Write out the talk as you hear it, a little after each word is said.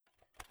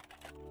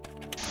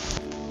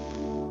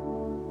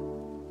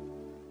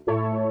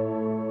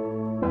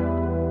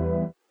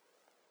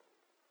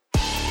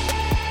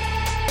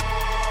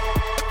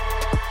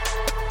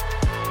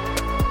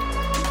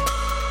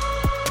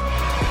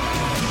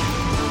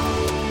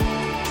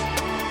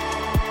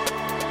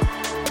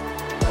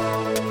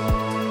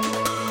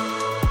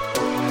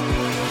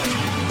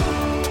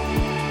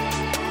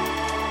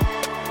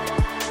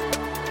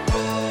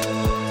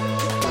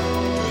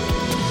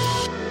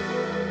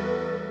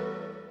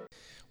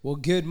Well,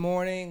 good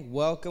morning.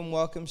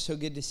 Welcome. So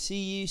good to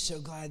see you. So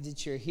glad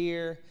that you're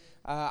here.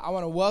 I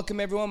want to welcome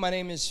everyone. My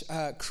name is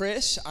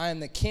Chris. I am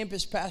the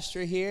campus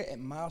pastor here at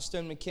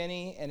Milestone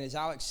McKinney. And as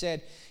Alex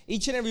said,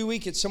 each and every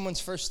week it's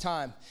someone's first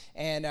time.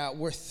 And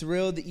we're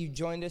thrilled that you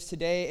joined us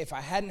today. If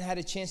I hadn't had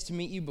a chance to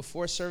meet you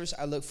before service,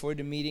 I look forward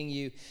to meeting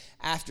you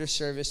after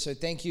service. So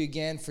thank you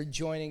again for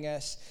joining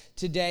us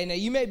today. Now,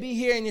 you may be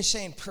here and you're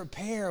saying,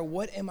 prepare.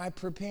 What am I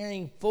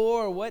preparing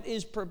for? What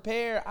is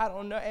prepare? I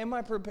don't know. Am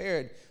I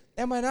prepared?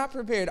 Am I not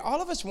prepared?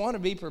 All of us want to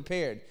be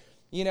prepared.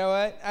 You know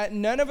what?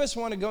 None of us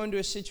want to go into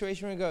a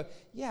situation where we go,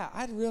 yeah,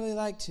 I'd really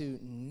like to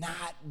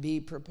not be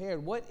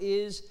prepared. What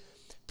is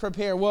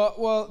prepare?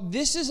 Well,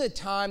 this is a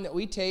time that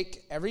we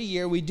take every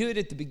year. We do it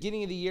at the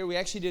beginning of the year. We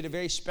actually did a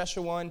very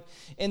special one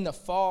in the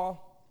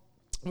fall,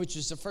 which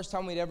is the first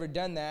time we'd ever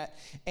done that.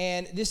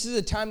 And this is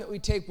a time that we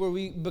take where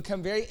we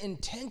become very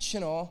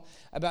intentional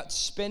about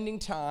spending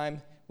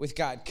time with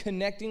God,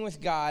 connecting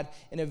with God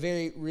in a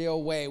very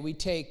real way. We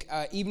take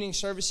evening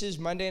services,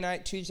 Monday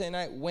night, Tuesday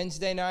night,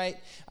 Wednesday night.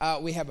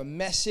 We have a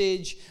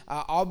message.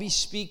 I'll be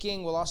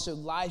speaking. We'll also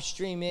live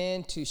stream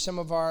in to some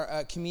of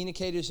our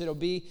communicators that'll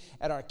be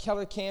at our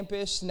Keller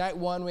campus. Night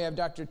one, we have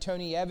Dr.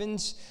 Tony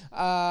Evans.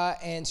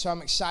 And so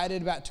I'm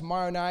excited about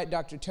tomorrow night,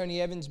 Dr. Tony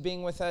Evans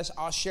being with us.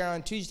 I'll share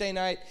on Tuesday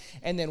night.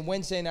 And then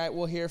Wednesday night,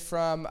 we'll hear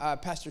from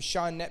Pastor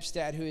Sean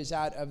Nepstad, who is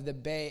out of the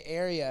Bay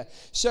Area.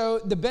 So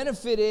the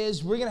benefit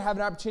is we're going to have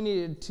an opportunity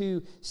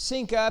to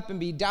sync up and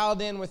be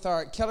dialed in with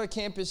our Keller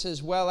campus,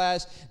 as well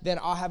as then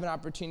I'll have an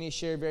opportunity to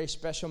share a very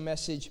special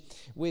message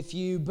with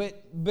you.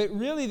 But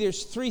really,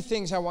 there's three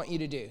things I want you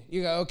to do.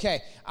 You go,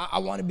 okay, I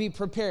want to be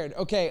prepared.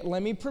 Okay,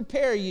 let me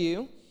prepare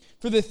you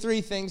for the three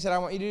things that I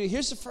want you to do.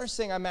 Here's the first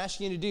thing I'm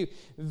asking you to do.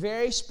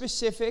 Very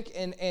specific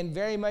and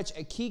very much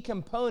a key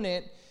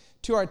component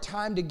to our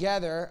time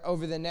together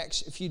over the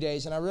next few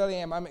days. And I really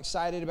am. I'm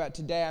excited about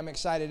today. I'm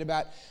excited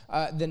about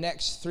the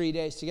next 3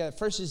 days together.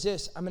 First is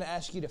this. I'm going to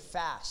ask you to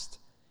fast.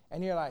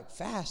 And you're like,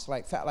 fast?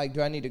 Like,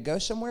 do I need to go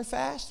somewhere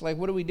fast? Like,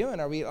 what are we doing?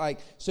 Are we like,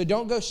 so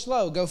don't go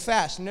slow, go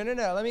fast. No.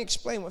 Let me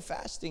explain what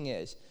fasting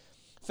is.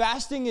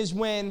 Fasting is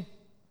when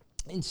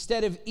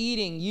instead of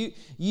eating,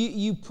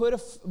 you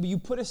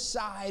put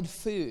aside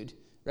food,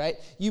 right?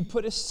 You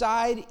put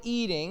aside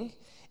eating.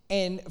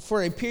 And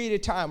for a period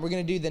of time, we're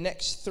going to do the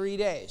next 3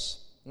 days,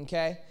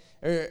 okay?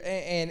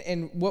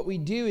 And what we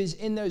do is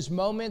in those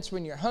moments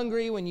when you're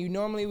hungry, when you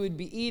normally would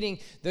be eating,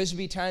 those would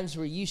be times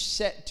where you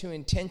set to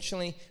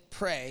intentionally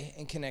pray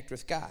and connect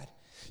with God.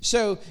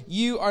 So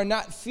you are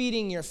not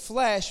feeding your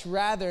flesh,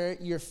 rather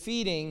you're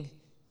feeding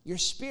your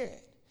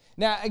spirit.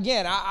 Now,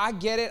 again, I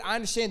get it. I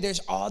understand there's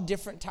all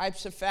different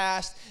types of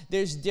fast.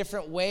 There's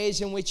different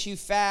ways in which you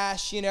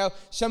fast. You know,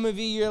 some of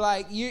you, you're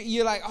like,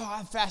 oh,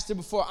 I've fasted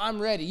before.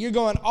 I'm ready. You're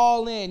going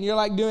all in. You're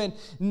like doing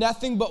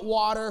nothing but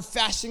water,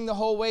 fasting the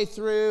whole way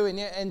through.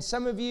 And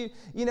some of you,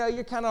 you know,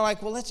 you're kind of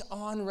like, well, let's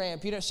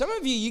on-ramp. You know, some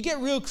of you get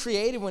real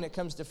creative when it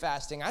comes to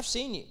fasting. I've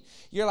seen you.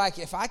 You're like,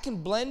 if I can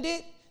blend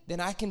it, then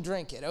I can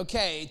drink it.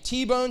 Okay,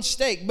 T-bone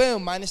steak,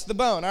 boom, minus the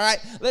bone. All right,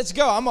 let's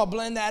go. I'm going to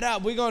blend that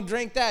up. We're going to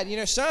drink that. You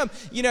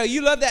know,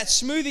 you love that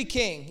Smoothie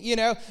King. You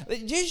know,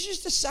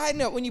 just a side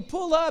note. When you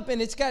pull up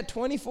and it's got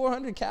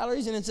 2,400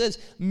 calories and it says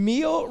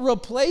meal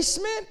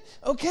replacement,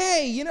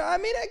 okay, you know, I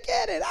mean, I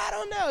get it. I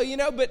don't know, you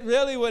know, but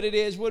really what it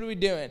is, what are we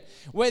doing?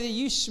 Whether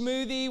you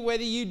smoothie,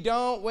 whether you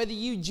don't, whether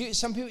you juice,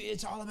 some people,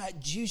 it's all about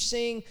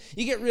juicing.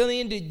 You get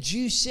really into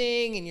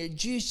juicing and you're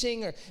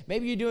juicing, or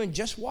maybe you're doing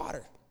just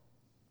water.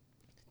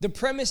 The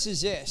premise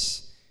is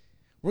this.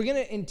 We're going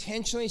to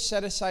intentionally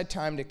set aside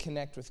time to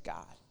connect with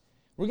God.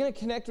 We're going to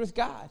connect with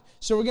God.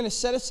 So we're going to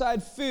set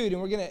aside food and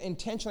we're going to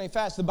intentionally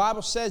fast. The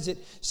Bible says that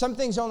some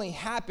things only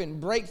happen,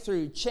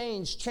 breakthrough,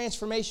 change,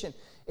 transformation.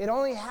 It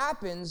only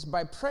happens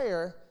by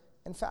prayer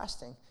and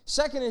fasting.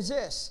 Second is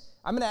this.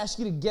 I'm going to ask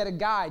you to get a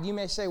guide. You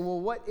may say, well,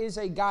 what is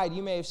a guide?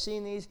 You may have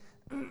seen these.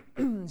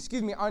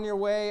 Excuse me, on your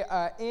way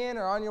in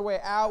or on your way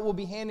out, we'll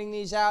be handing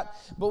these out.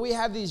 But we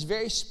have these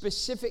very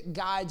specific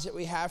guides that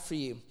we have for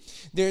you.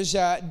 There's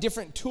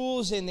different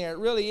tools in there. It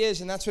really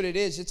is, and that's what it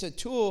is. It's a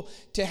tool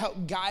to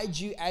help guide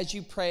you as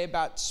you pray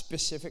about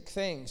specific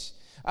things.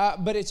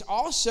 But it's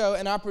also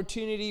an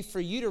opportunity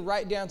for you to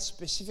write down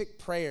specific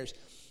prayers,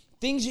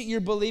 things that you're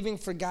believing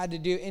for God to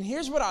do. And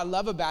here's what I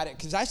love about it,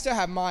 because I still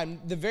have mine.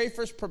 The very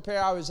first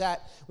prepare I was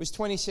at was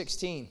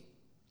 2016.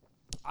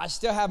 I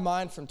still have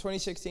mine from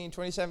 2016,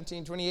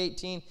 2017,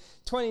 2018,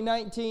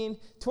 2019,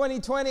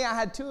 2020. I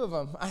had two of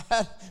them. I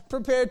had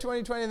prepared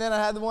 2020, and then I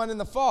had the one in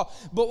the fall.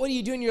 But what are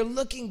you doing? You're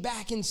looking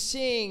back and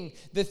seeing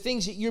the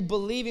things that you're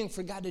believing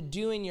for God to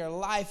do in your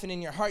life and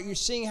in your heart. You're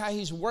seeing how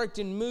He's worked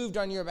and moved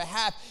on your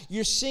behalf.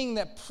 You're seeing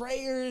the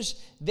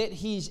prayers that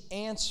He's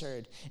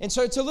answered. And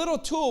so it's a little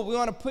tool we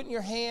want to put in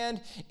your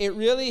hand. It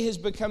really has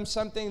become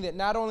something that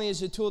not only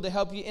is a tool to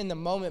help you in the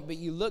moment, but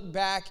you look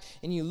back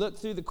and you look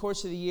through the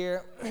course of the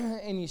year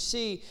and you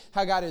see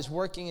how God is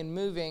working and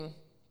moving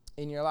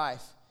in your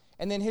life.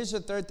 And then here's the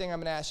third thing I'm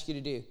going to ask you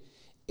to do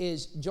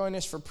is join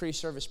us for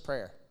pre-service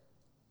prayer.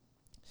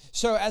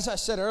 So as I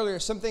said earlier,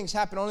 some things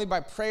happen only by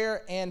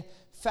prayer and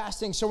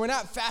fasting. So we're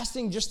not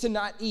fasting just to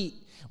not eat.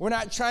 We're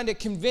not trying to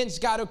convince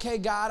God, okay,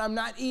 God, I'm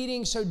not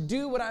eating, so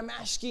do what I'm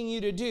asking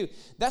you to do.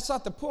 That's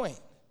not the point.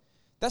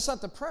 That's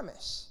not the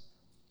premise.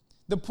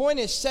 The point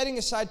is setting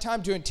aside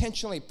time to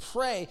intentionally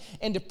pray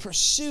and to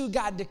pursue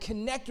God, to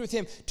connect with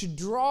Him, to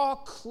draw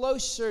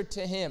closer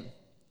to Him.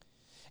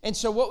 And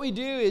so what we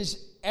do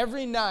is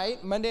every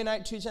night, Monday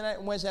night, Tuesday night,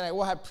 and Wednesday night,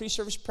 we'll have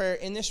pre-service prayer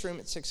in this room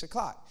at 6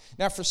 o'clock.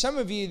 Now, for some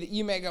of you,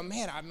 you may go,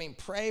 man,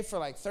 pray for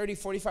like 30,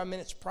 45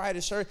 minutes prior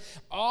to service.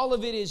 All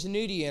of it is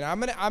new to you. And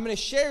I'm gonna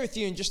share with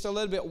you in just a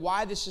little bit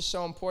why this is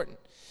so important.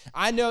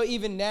 I know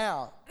even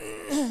now,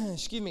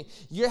 excuse me,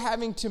 you're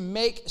having to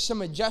make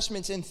some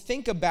adjustments and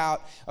think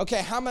about,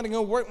 okay, how am I going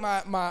to work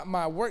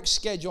my work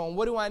schedule, and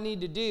what do I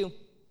need to do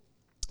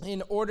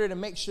in order to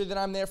make sure that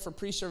I'm there for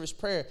pre-service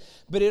prayer?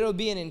 But it'll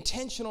be an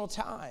intentional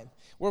time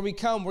where we're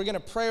going to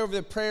pray over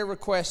the prayer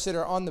requests that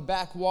are on the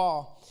back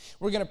wall.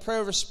 We're going to pray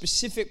over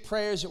specific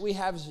prayers that we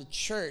have as a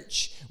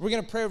church. We're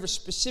going to pray over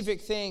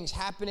specific things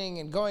happening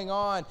and going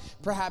on,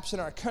 perhaps in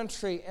our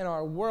country and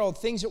our world,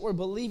 things that we're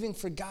believing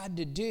for God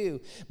to do.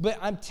 But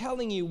I'm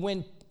telling you,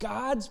 when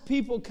God's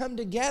people come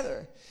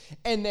together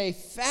and they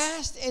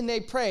fast and they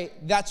pray,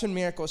 that's when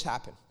miracles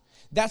happen.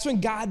 That's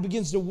when God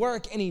begins to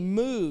work and He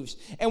moves.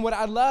 And what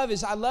I love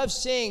is I love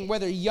seeing,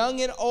 whether young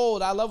and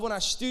old, I love when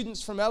our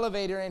students from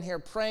Elevator are in here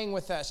praying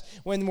with us,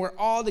 when we're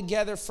all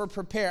together for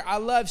Prepare. I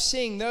love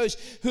seeing those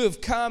who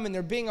have come and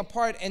they're being a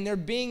part and they're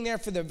being there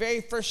for the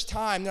very first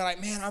time. They're like,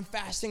 man, I'm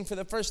fasting for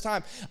the first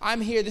time. I'm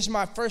here. This is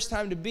my first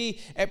time to be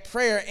at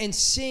prayer, and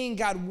seeing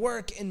God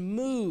work and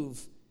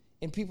move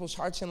in people's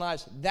hearts and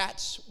lives.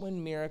 That's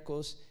when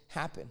miracles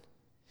happen.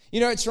 You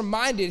know, it's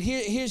reminded,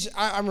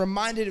 I'm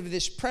reminded of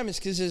this premise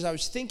because as I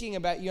was thinking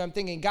about you, I'm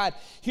thinking, God,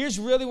 here's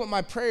really what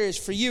my prayer is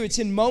for you. It's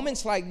in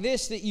moments like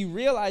this that you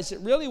realize that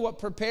really what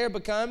prepare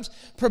becomes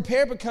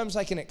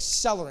like an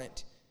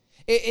accelerant.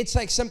 It's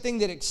like something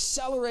that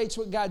accelerates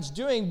what God's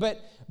doing, but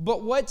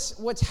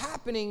what's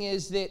happening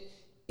is that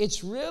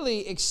it's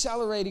really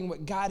accelerating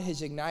what God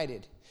has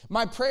ignited.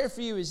 My prayer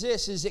for you is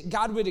this, is that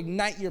God would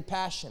ignite your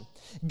passion.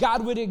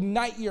 God would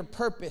ignite your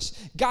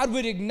purpose. God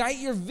would ignite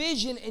your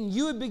vision, and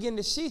you would begin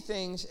to see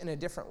things in a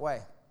different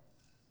way.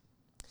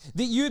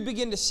 That you would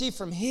begin to see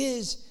from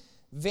His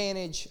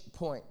vantage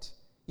point.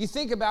 You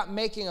think about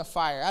making a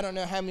fire. I don't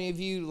know how many of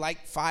you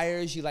like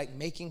fires. You like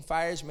making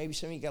fires. Maybe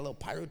some of you got a little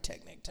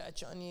pyrotechnic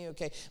touch on you.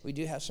 Okay, we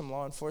do have some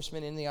law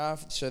enforcement in the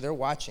office, so they're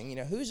watching. You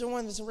know, who's the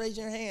one that's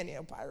raising their hand? You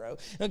know, pyro.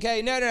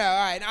 Okay, no. All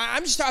right,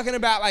 I'm just talking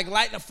about like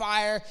lighting a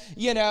fire.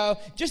 You know,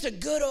 just a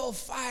good old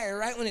fire,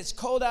 right? When it's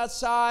cold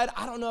outside.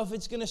 I don't know if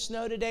it's going to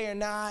snow today or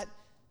not.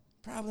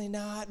 Probably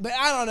not, but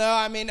I don't know.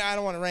 I mean, I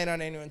don't want to rain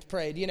on anyone's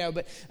parade, you know,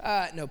 but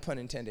no pun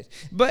intended.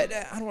 But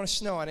I don't want to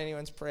snow on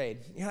anyone's parade.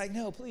 You're like,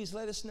 no, please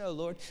let us snow,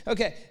 Lord.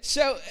 Okay,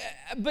 so,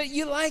 but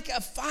you like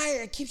a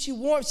fire. It keeps you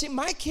warm. See,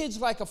 my kids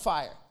like a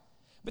fire,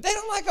 but they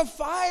don't like a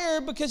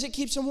fire because it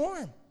keeps them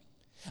warm.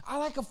 I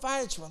like a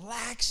fire that's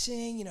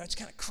relaxing, you know, it's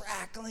kind of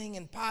crackling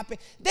and popping.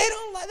 They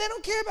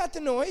don't care about the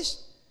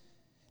noise.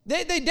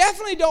 They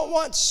definitely don't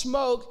want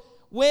smoke.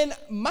 When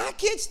my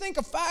kids think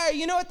of fire,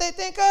 you know what they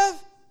think of?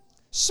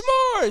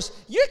 S'mores.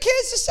 Your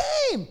kid's the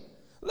same.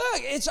 Look,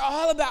 it's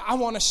all about, I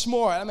want a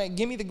s'more. I mean,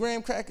 give me the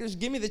graham crackers,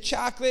 give me the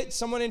chocolate.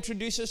 Someone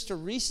introduced us to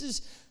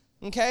Reese's,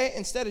 okay,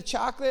 instead of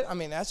chocolate. I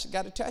mean, that's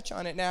got a touch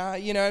on it now.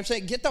 You know what I'm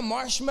saying? Get the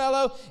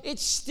marshmallow.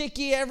 It's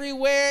sticky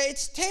everywhere.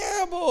 It's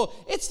terrible.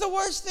 It's the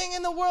worst thing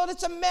in the world.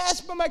 It's a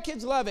mess, but my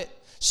kids love it.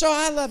 So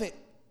I love it.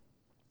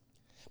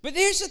 But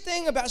here's the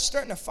thing about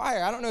starting a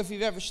fire. I don't know if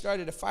you've ever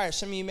started a fire.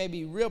 Some of you may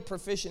be real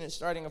proficient at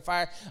starting a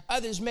fire.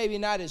 Others maybe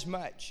not as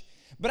much.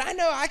 But I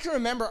know I can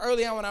remember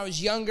early on when I was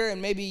younger,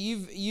 and maybe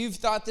you've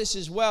thought this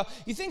as well.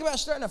 You think about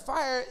starting a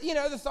fire, you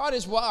know, the thought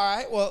is, well, all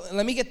right, well,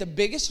 let me get the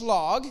biggest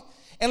log,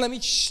 and let me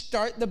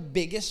start the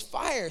biggest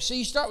fire. So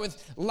you start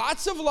with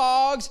lots of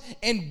logs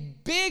and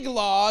big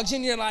logs,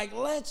 and you're like,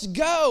 let's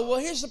go. Well,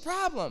 here's the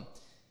problem.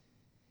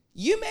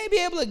 You may be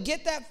able to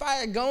get that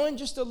fire going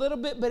just a little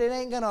bit, but it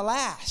ain't going to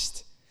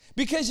last.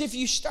 Because if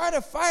you start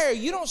a fire,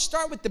 you don't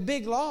start with the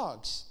big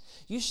logs.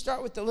 You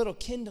start with the little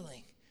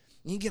kindling.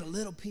 You get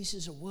little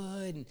pieces of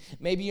wood, and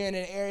maybe you're in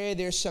an area,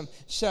 there's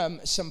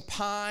some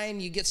pine.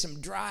 You get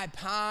some dry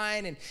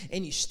pine,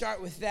 and you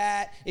start with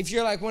that. If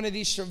you're like one of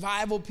these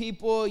survival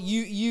people,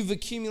 you've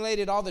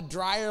accumulated all the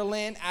dryer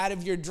lint out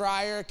of your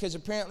dryer, because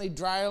apparently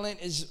dryer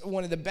lint is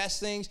one of the best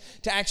things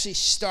to actually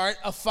start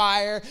a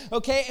fire,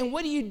 okay? And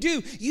what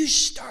do? You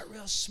start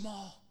real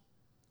small.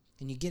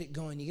 And you get it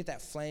going, you get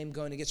that flame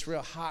going, it gets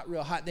real hot,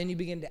 then you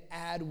begin to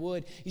add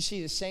wood. You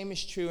see, the same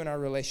is true in our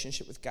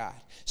relationship with God.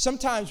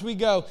 Sometimes we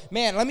go,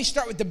 man, let me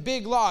start with the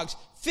big logs.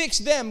 Fix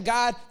them,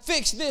 God.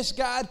 Fix this,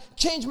 God.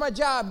 Change my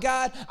job,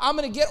 God. I'm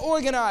going to get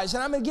organized,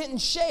 and I'm going to get in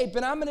shape,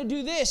 and I'm going to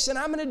do this, and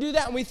I'm going to do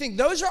that. And we think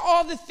those are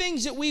all the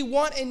things that we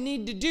want and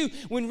need to do,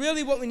 when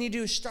really what we need to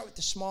do is start with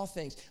the small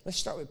things. Let's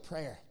start with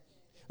prayer.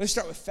 Let's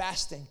start with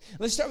fasting.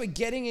 Let's start with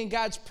getting in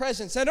God's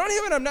presence. Now, don't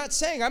hear what I'm not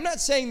saying. I'm not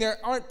saying there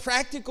aren't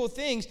practical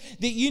things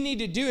that you need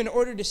to do in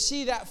order to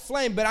see that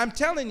flame, but I'm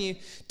telling you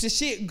to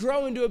see it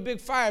grow into a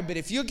big fire. But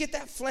if you'll get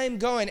that flame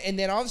going, and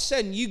then all of a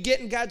sudden you get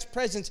in God's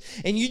presence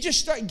and you just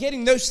start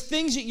getting those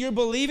things that you're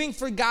believing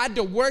for God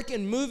to work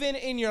and move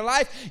in your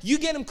life, you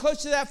get them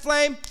close to that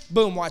flame,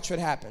 boom, watch what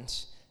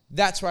happens.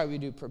 That's why we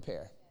do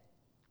prepare.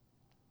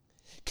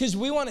 Because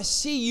we want to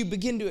see you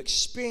begin to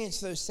experience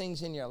those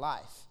things in your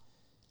life.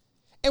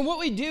 And what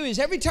we do is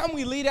every time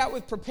we lead out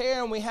with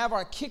prepare and we have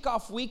our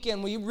kickoff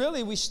weekend,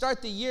 we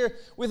start the year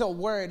with a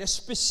word, a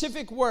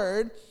specific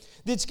word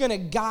that's going to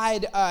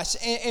guide us.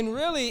 And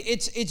really,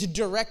 it's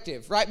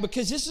directive, right?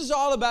 Because this is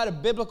all about a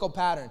biblical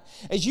pattern.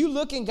 As you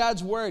look in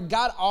God's word,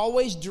 God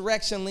always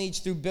directs and leads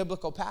through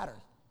biblical pattern.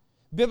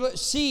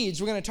 Seeds,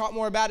 we're going to talk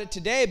more about it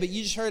today, but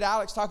you just heard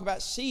Alex talk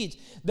about seeds.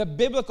 The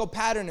biblical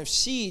pattern of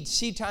seeds,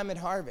 seed time and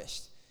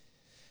harvest.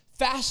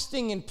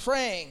 Fasting and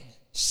praying.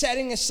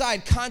 Setting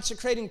aside,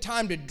 consecrating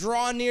time to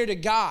draw near to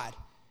God.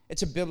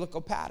 It's a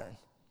biblical pattern,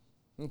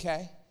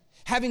 okay?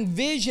 Having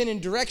vision and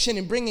direction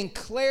and bringing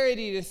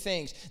clarity to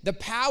things. The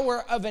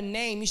power of a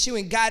name. You see,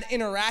 when God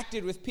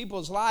interacted with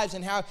people's lives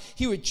and how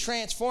he would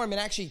transform and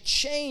actually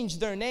change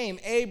their name.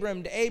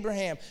 Abram to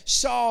Abraham,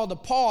 Saul to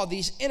Paul.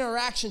 These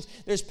interactions.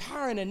 There's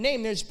power in a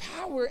name. There's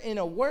power in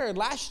a word.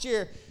 Last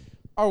year,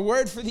 our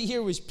word for the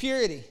year was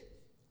purity.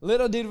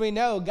 Little did we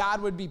know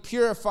God would be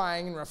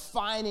purifying and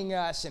refining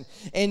us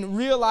and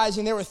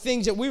realizing there were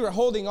things that we were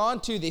holding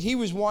on to that he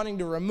was wanting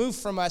to remove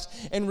from us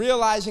and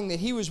realizing that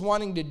he was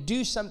wanting to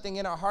do something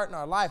in our heart and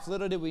our life.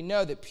 Little did we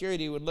know that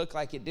purity would look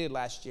like it did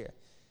last year.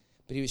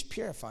 But he was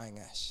purifying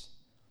us.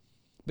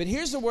 But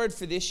here's the word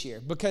for this year,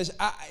 because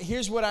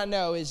here's what I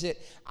know is that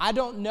I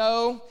don't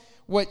know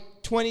what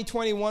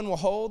 2021 will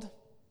hold.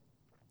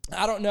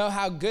 I don't know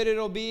how good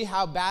it'll be,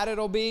 how bad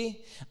it'll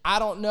be. I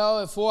don't know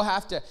if we'll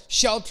have to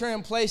shelter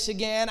in place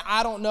again.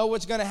 I don't know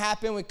what's going to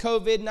happen with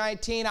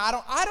COVID-19.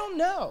 I don't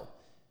know.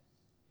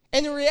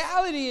 And the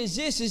reality is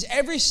this, is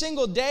every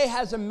single day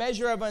has a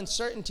measure of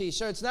uncertainty.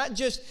 So it's not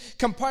just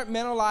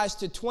compartmentalized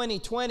to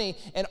 2020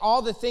 and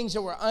all the things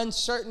that were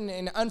uncertain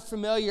and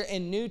unfamiliar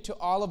and new to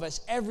all of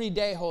us. Every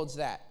day holds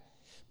that.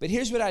 But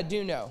here's what I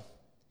do know.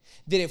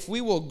 That if we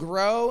will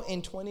grow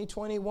in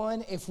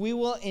 2021, if we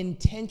will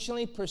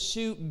intentionally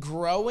pursue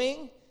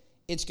growing,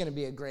 it's going to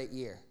be a great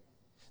year.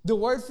 The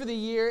word for the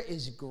year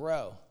is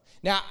grow.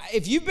 Now,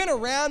 if you've been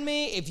around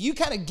me, if you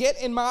kind of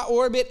get in my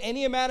orbit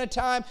any amount of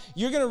time,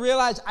 you're going to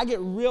realize I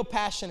get real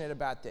passionate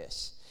about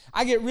this.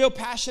 I get real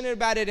passionate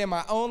about it in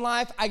my own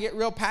life. I get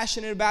real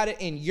passionate about it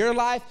in your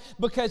life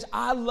because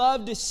I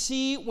love to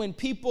see when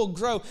people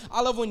grow.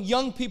 I love when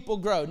young people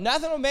grow.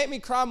 Nothing will make me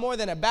cry more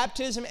than a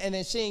baptism and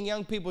then seeing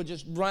young people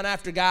just run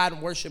after God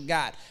and worship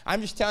God. I'm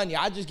just telling you,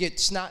 I just get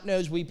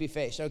snot-nosed, weepy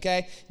face,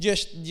 okay?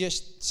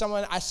 Just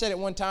someone, I said it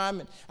one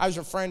time, and I was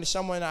referring to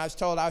someone, and I was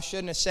told I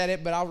shouldn't have said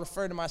it, but I'll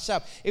refer to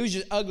myself. It was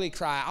just ugly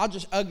cry. I'll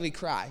just ugly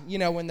cry,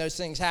 when those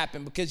things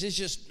happen because it's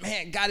just,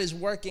 man, God is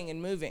working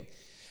and moving.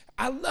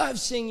 I love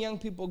seeing young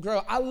people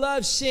grow. I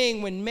love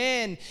seeing when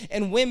men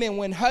and women,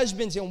 when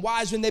husbands and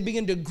wives, when they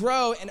begin to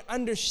grow and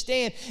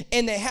understand.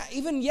 And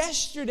even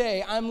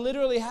yesterday, I'm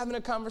literally having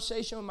a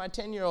conversation with my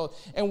 10-year-old,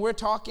 and we're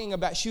talking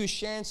about, she was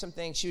sharing some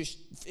things. She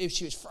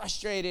was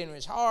frustrated and it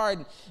was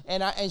hard.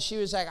 And she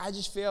was like, I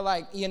just feel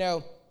like,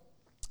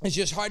 it's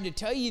just hard to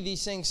tell you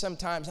these things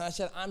sometimes. And I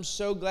said, I'm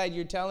so glad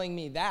you're telling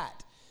me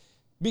that.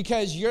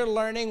 Because you're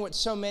learning what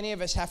so many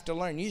of us have to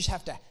learn. You just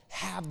have to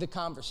have the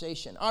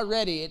conversation.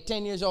 Already at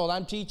 10 years old,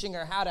 I'm teaching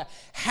her how to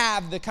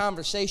have the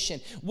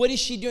conversation. What is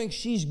she doing?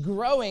 She's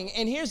growing.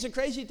 And here's the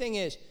crazy thing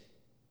is,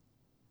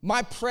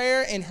 my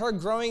prayer and her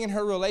growing in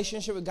her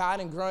relationship with God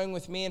and growing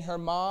with me and her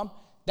mom,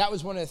 that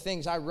was one of the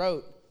things I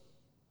wrote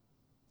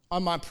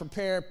on my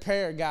prepare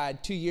prayer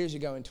guide 2 years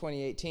ago in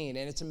 2018.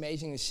 And it's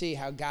amazing to see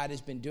how God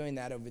has been doing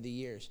that over the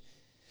years.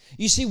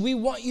 You see, we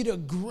want you to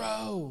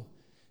grow.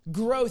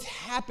 Growth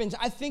happens.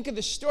 I think of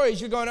the stories.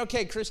 You're going,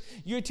 okay, Chris,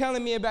 you're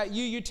telling me about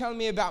you. You're telling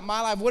me about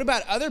my life. What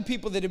about other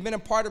people that have been a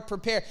part of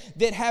Prepare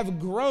that have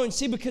grown?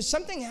 See, because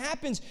something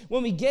happens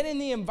when we get in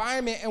the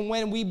environment and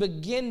when we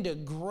begin to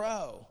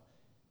grow.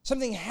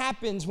 Something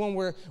happens when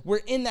we're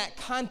in that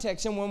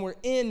context and when we're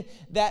in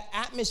that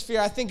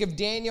atmosphere. I think of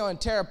Daniel and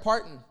Tara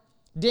Parton.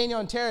 Daniel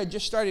and Tara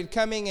just started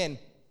coming in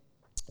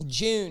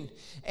June,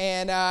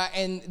 and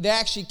they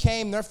actually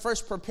came. Their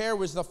first Prepare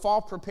was the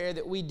fall Prepare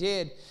that we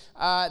did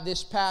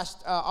this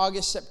past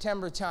August,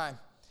 September time.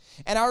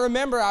 And I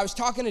remember I was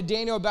talking to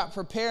Daniel about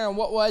Prepare and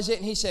what was it,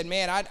 and he said,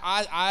 man,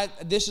 I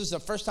this is the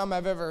first time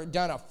I've ever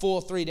done a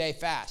full 3-day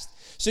fast.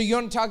 So you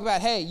want to talk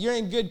about, hey, you're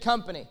in good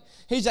company.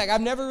 He's like,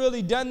 I've never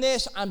really done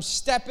this. I'm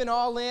stepping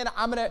all in.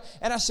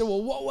 And I said,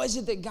 well, what was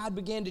it that God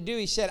began to do?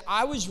 He said,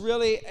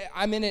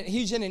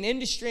 he's in an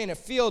industry, in a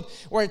field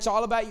where it's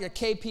all about your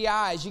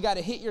KPIs. You got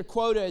to hit your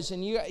quotas,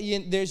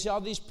 and there's all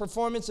these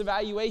performance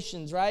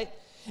evaluations, right?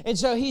 And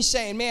so he's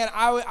saying, man,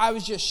 I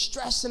was just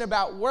stressing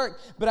about work,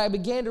 but I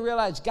began to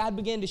realize God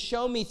began to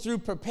show me through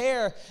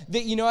Prepare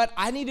that, you know what,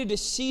 I needed to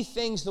see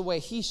things the way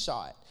he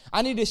saw it.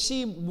 I needed to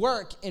see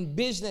work and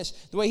business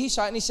the way he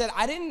saw it. And he said,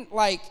 I didn't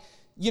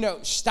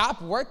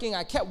stop working.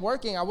 I kept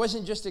working. I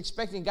wasn't just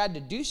expecting God to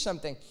do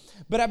something,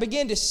 but I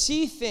began to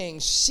see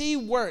things, see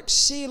work,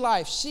 see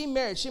life, see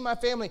marriage, see my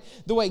family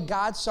the way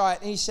God saw it.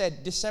 And he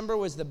said, December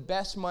was the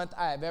best month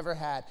I have ever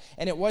had.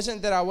 And it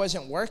wasn't that I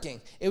wasn't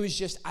working. It was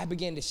just I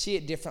began to see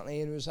it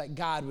differently. And it was like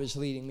God was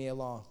leading me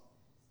along.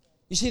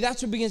 You see,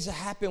 that's what begins to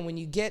happen when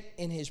you get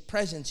in his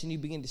presence and you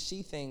begin to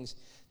see things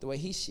the way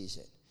he sees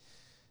it.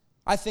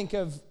 I think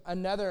of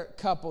another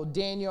couple,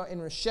 Daniel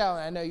and Rochelle,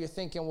 and I know you're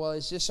thinking, well,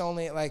 is this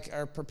only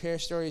our Prepare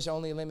story is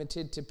only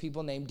limited to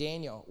people named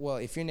Daniel? Well,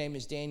 if your name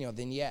is Daniel,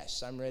 then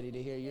yes, I'm ready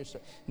to hear your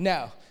story.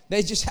 No,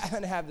 they just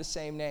happen to have the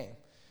same name.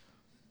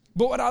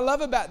 But what I love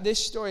about this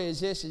story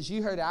is this, as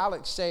you heard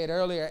Alex say it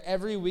earlier,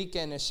 every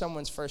weekend is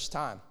someone's first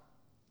time.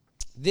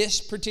 This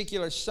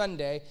particular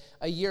Sunday,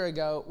 a year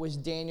ago, was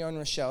Daniel and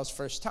Rochelle's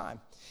first time.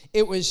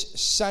 It was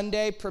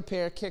Sunday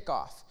Prepare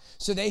Kickoff.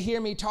 So they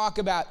hear me talk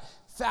about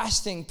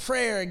fasting,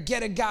 prayer,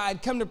 get a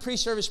guide, come to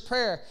pre-service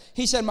prayer.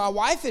 He said, my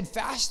wife had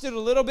fasted a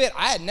little bit.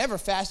 I had never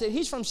fasted.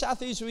 He's from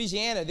Southeast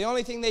Louisiana. The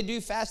only thing they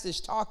do fast is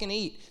talk and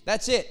eat.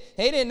 That's it.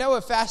 They didn't know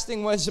what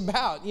fasting was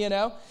about,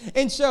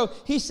 And so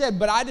he said,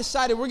 but I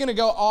decided we're going to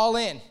go all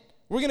in.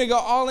 We're going to go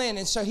all in.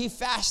 And so he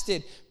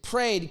fasted,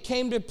 prayed,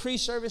 came to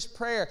pre-service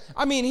prayer.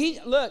 I mean,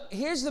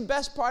 here's the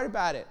best part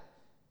about it.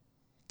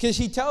 Because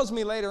he tells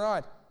me later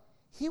on,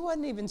 he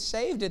wasn't even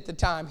saved at the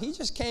time. He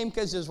just came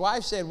because his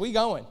wife said, we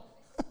going.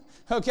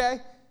 Okay?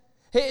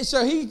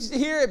 So he's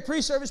here at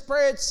pre-service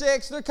prayer at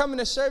 6. They're coming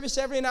to service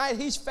every night.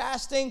 He's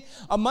fasting.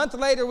 A month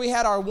later, we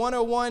had our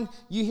 101.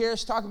 You hear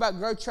us talk about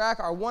Growth Track,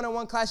 our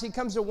 101 class. He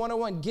comes to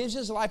 101, gives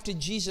his life to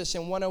Jesus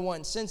in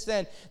 101. Since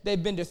then,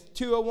 they've been to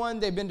 201.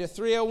 They've been to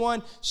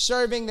 301.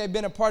 Serving. They've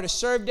been a part of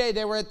Serve Day.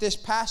 They were at this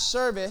past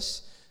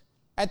service,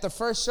 at the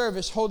first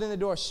service, holding the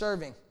door,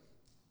 serving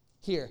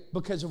here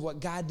because of what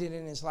God did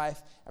in his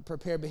life at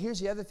Prepare. But here's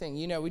the other thing.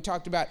 We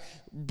talked about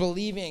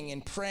believing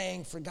and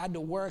praying for God to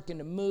work and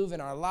to move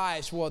in our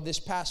lives. Well, this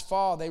past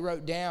fall, they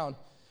wrote down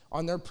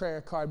on their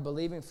prayer card,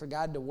 believing for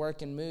God to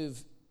work and move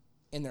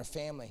in their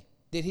family,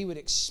 that he would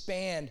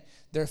expand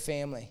their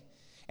family.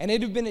 And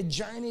it had been a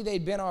journey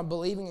they'd been on,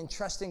 believing and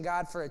trusting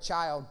God for a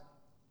child.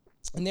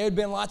 And there had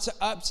been lots of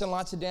ups and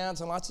lots of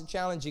downs and lots of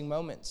challenging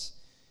moments.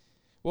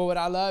 Well, what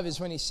I love is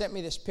when he sent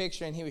me this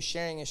picture and he was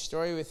sharing his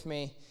story with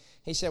me,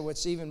 he said,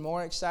 what's even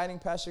more exciting,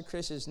 Pastor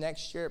Chris, is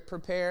next year at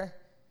Prepare,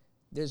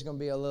 there's going to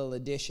be a little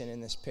addition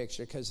in this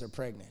picture because they're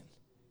pregnant.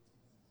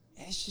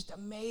 And it's just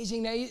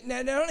amazing.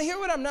 Now, don't hear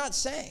what I'm not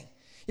saying.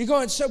 You're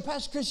going, so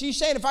Pastor Chris, are you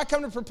saying if I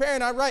come to Prepare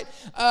and I write,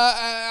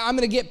 I'm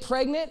going to get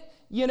pregnant?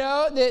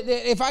 That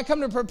if I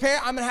come to Prepare,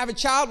 I'm going to have a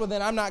child? Well,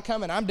 then I'm not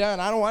coming. I'm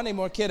done. I don't want any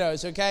more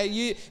kiddos, okay?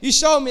 You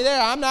sold me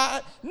there. I'm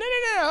not.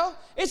 No.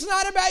 It's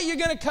not about you're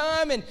going to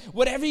come and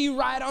whatever you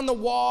write on the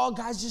wall,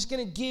 God's just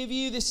going to give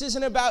you. This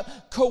isn't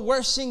about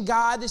coercing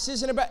God.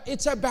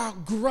 It's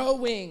about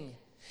growing.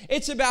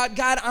 It's about,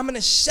 God, I'm going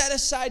to set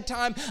aside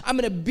time. I'm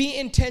going to be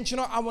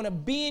intentional. I want to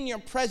be in your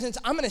presence.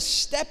 I'm going to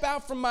step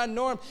out from my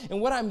norm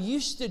and what I'm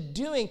used to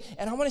doing,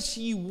 and I want to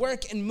see you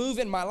work and move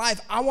in my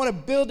life. I want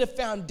to build a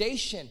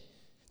foundation.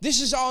 This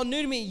is all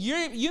new to me.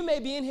 You may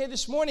be in here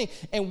this morning,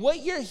 and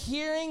what you're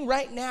hearing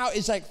right now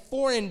is like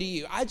foreign to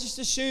you. I just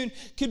as soon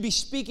could be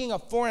speaking a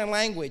foreign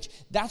language.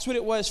 That's what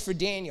it was for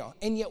Daniel.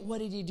 And yet, what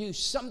did he do?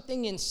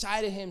 Something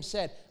inside of him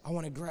said, I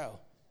want to grow.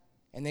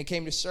 And they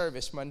came to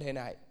service Monday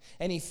night,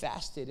 and he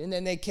fasted. And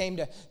then they came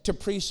to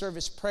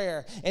pre-service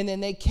prayer. And then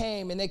they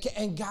came,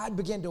 and God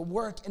began to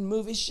work and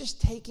move. It's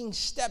just taking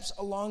steps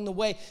along the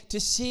way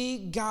to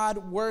see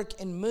God work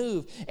and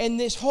move. And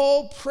this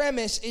whole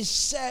premise is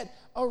set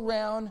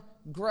around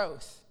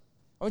growth.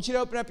 I want you to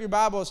open up your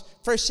Bibles,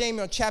 1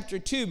 Samuel chapter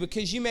 2,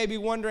 because you may be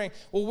wondering,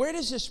 well, where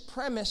does this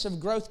premise of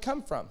growth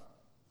come from?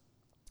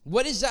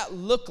 What does that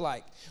look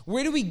like?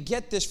 Where do we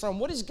get this from?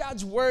 What does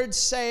God's word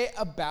say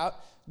about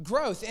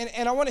growth?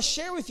 And I want to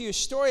share with you a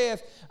story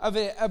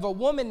of a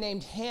woman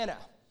named Hannah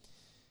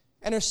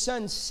and her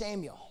son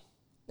Samuel.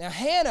 Now,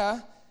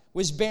 Hannah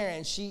was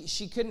barren.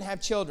 She couldn't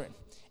have children.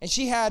 And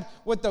she had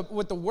what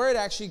the word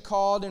actually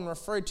called and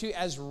referred to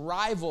as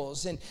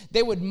rivals. And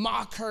they would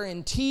mock her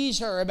and tease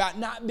her about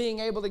not being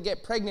able to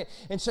get pregnant.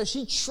 And so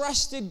she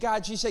trusted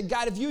God. She said,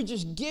 God, if you would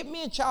just give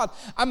me a child,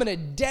 I'm going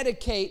to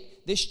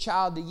dedicate this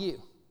child to you.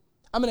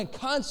 I'm going to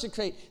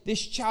consecrate this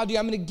child to you.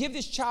 I'm going to give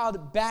this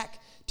child back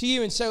to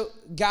you. And so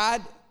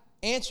God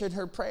answered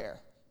her prayer.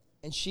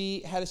 And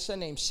she had a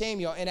son named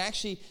Samuel. And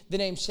actually, the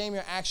name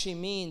Samuel actually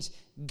means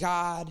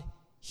God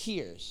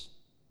hears.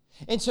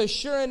 And so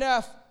sure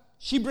enough,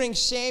 she brings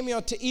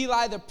Samuel to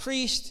Eli the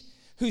priest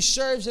who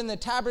serves in the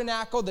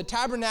tabernacle. The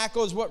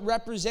tabernacle is what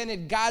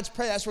represented God's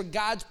presence. That's where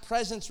God's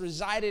presence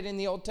resided in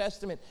the Old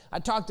Testament. I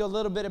talked a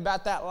little bit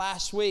about that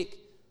last week.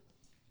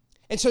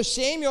 And so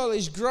Samuel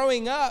is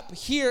growing up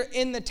here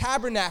in the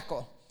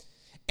tabernacle.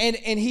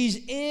 And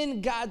he's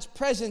in God's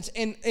presence.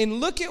 And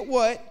look at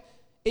what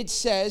it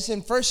says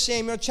in 1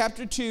 Samuel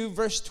chapter 2,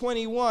 verse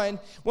 21,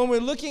 when we're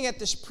looking at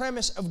this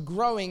premise of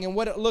growing and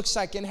what it looks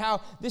like and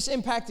how this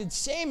impacted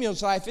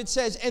Samuel's life. It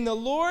says, and the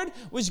Lord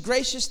was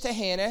gracious to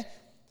Hannah.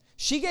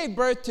 She gave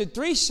birth to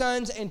 3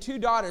 sons and 2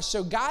 daughters.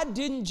 So God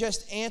didn't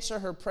just answer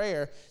her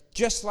prayer.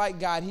 Just like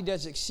God, he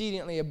does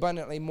exceedingly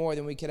abundantly more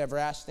than we could ever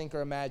ask, think,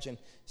 or imagine.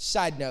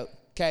 Side note,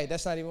 okay,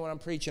 that's not even what I'm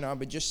preaching on,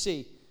 but just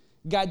see.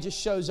 God just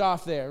shows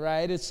off there,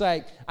 right? It's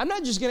like, I'm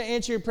not just going to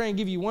answer your prayer and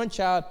give you 1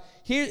 child.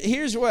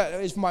 Here's what,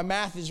 if my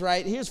math is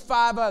right, here's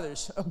 5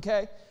 others,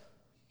 okay?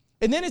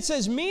 And then it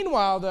says,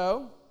 meanwhile,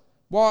 though,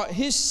 while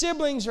his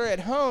siblings are at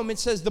home, it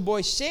says the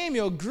boy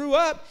Samuel grew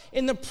up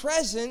in the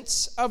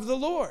presence of the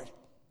Lord.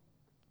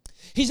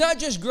 He's not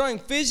just growing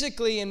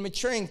physically and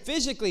maturing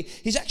physically.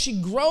 He's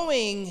actually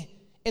growing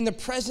in the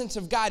presence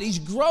of God. He's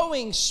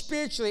growing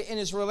spiritually in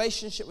his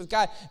relationship with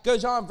God.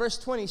 Goes on, verse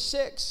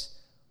 26.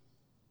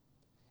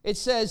 It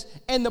says,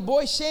 and the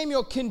boy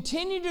Samuel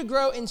continued to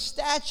grow in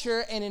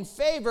stature and in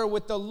favor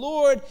with the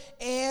Lord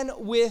and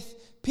with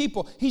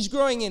people. He's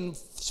growing in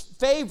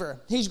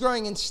favor. He's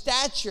growing in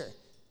stature.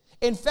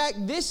 In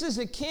fact, this is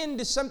akin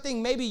to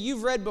something maybe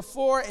you've read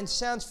before and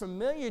sounds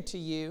familiar to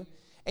you,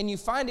 and you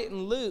find it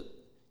in Luke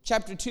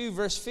chapter 2,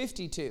 verse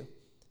 52.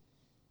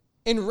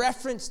 In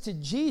reference to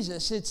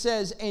Jesus, it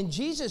says, and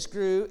Jesus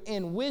grew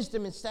in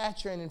wisdom and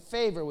stature and in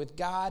favor with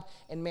God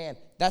and man.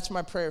 That's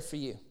my prayer for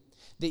you.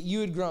 That you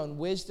would grow in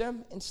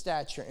wisdom and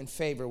stature and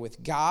favor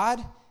with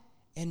God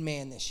and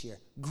man this year.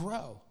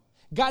 Grow.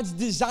 God's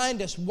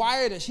designed us,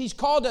 wired us. He's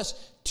called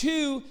us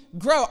to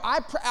grow.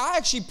 I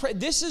actually pray.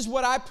 This is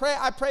what I pray.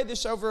 I pray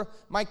this over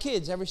my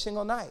kids every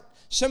single night.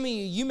 Some of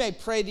you may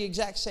pray the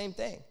exact same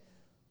thing.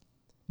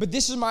 But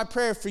this is my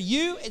prayer for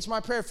you. It's my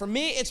prayer for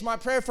me. It's my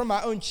prayer for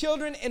my own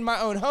children in my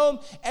own home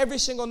every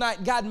single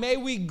night. God, may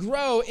we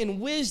grow in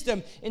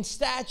wisdom, in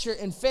stature,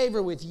 in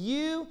favor with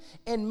you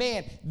and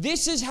man.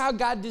 This is how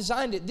God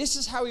designed it. This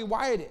is how he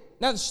wired it.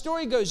 Now, the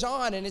story goes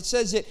on, and it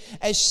says that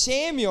as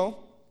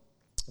Samuel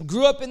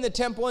grew up in the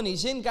temple and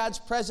he's in God's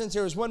presence,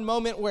 there was one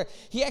moment where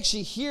he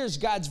actually hears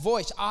God's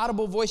voice,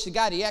 audible voice of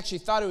God. He actually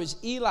thought it was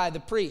Eli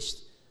the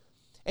priest.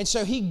 And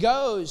so he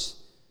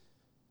goes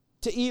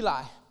to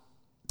Eli.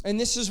 And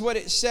this is what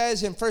it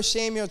says in 1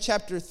 Samuel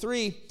chapter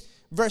 3,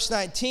 verse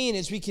 19,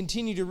 as we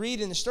continue to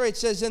read in the story. It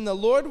says, and the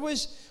Lord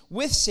was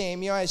with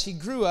Samuel as he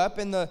grew up,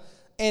 and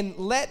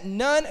let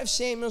none of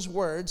Samuel's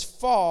words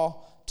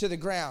fall to the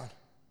ground.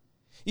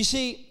 You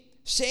see,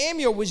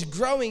 Samuel was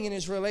growing in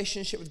his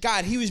relationship with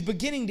God. He was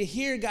beginning to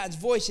hear God's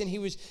voice, and he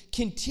was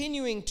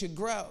continuing to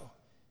grow.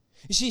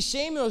 You see,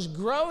 Samuel's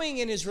growing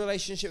in his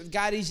relationship with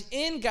God. He's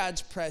in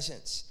God's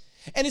presence.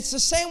 And it's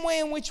the same way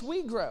in which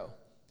we grow.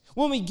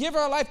 When we give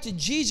our life to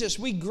Jesus,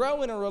 we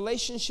grow in a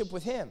relationship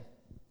with him.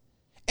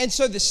 And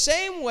so the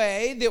same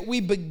way that we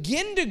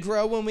begin to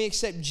grow when we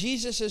accept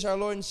Jesus as our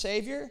Lord and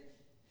Savior,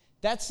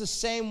 that's the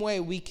same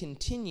way we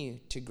continue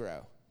to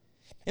grow.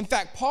 In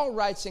fact, Paul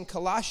writes in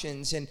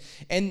Colossians,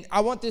 and I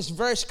want this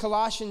verse,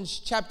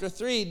 Colossians chapter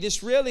 3,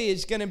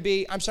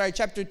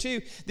 chapter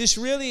 2, this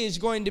really is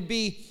going to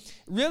be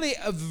really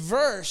a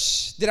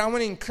verse that I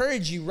want to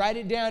encourage you. Write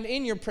it down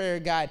in your prayer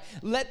guide.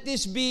 Let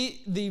this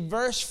be the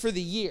verse for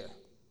the year.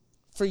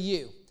 For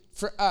you,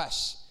 for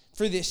us,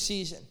 for this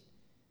season.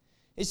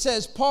 It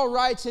says, Paul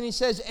writes and he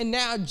says, and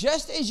now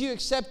just as you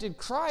accepted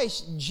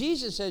Christ,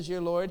 Jesus as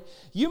your Lord,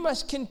 you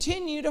must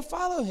continue to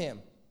follow him.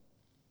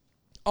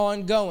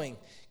 Ongoing.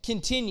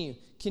 Continue.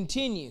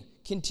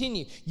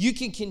 You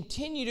can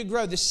continue to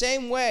grow the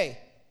same way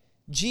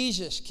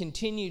Jesus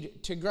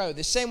continued to grow.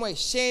 The same way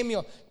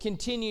Samuel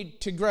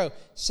continued to grow.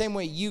 Same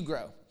way you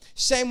grow.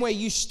 Same way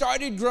you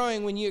started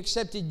growing when you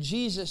accepted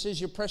Jesus as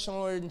your personal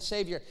Lord and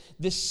Savior.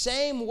 The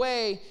same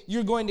way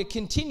you're going to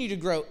continue to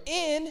grow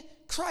in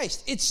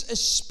Christ. It's a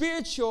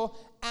spiritual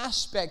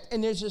aspect,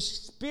 and there's a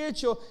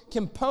spiritual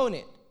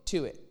component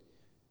to it.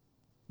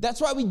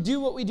 That's why we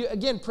do what we do.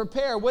 Again,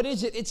 prepare. What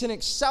is it? It's an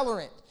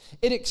accelerant.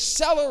 It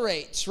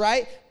accelerates,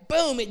 right?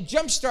 Boom, it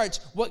jumpstarts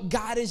what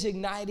God is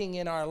igniting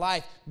in our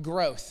life.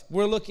 Growth.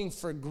 We're looking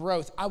for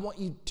growth. I want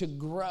you to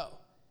grow.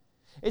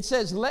 It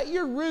says, let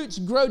your roots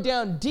grow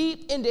down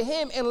deep into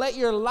him and let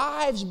your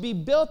lives be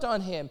built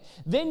on him.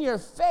 Then your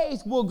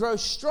faith will grow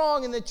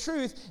strong in the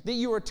truth that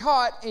you were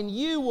taught, and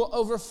you will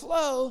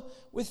overflow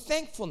with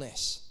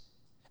thankfulness.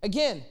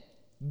 Again,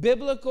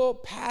 biblical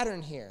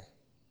pattern here.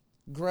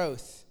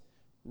 Growth,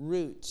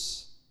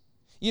 roots.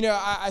 You know,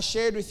 I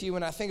shared with you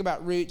when I think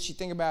about roots, you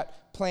think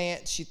about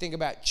plants, you think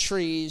about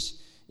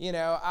trees. You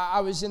know,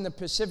 I was in the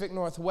Pacific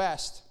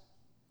Northwest.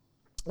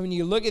 When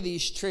you look at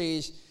these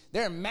trees,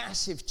 there are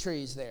massive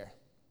trees there.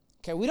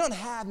 Okay, we don't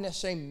have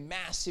necessarily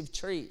massive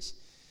trees.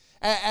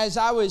 As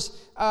I was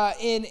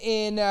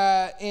in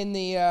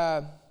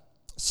the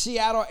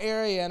Seattle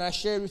area, and I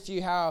shared with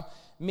you how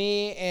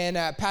me and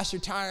Pastor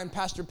Tyler and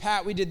Pastor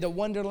Pat, we did the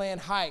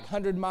Wonderland hike,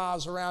 100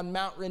 miles around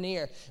Mount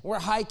Rainier. We're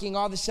hiking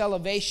all this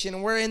elevation,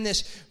 and we're in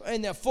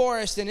the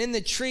forest and in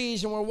the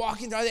trees, and we're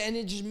walking through, and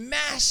it's just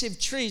massive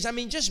trees. I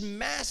mean, just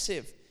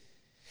massive.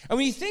 And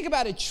when you think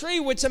about a tree,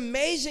 what's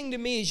amazing to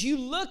me is you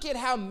look at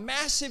how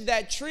massive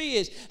that tree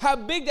is, how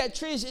big that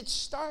tree is. It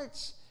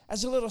starts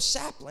as a little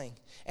sapling,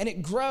 and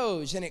it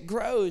grows, and it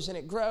grows, and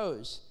it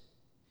grows.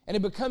 And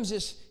it becomes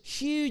this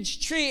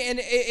huge tree. And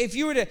if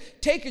you were to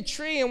take a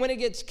tree, and when it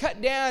gets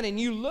cut down and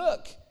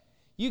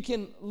you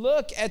can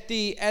look at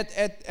the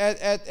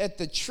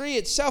tree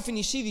itself, and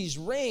you see these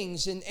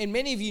rings. And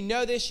many of you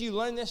know this. You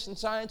learned this in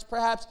science,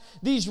 perhaps.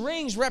 These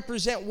rings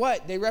represent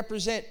what? They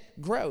represent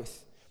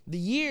growth, the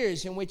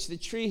years in which the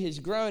tree has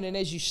grown. And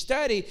as you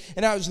study,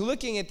 and I was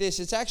looking at this,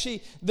 it's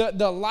actually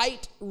the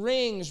light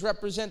rings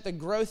represent the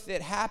growth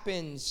that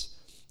happens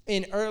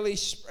in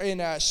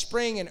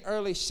spring and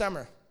early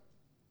summer.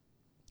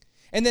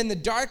 And then the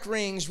dark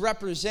rings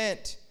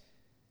represent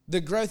the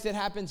growth that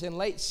happens in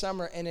late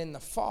summer and in the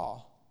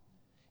fall.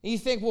 And you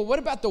think, well, what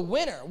about the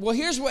winter? Well,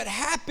 here's what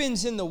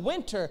happens in the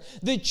winter.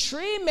 The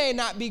tree may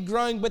not be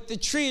growing, but the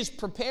tree is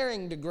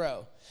preparing to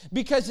grow,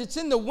 because it's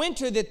in the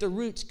winter that the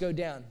roots go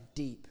down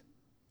deep.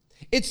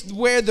 It's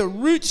where the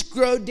roots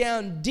grow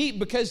down deep,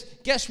 because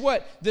guess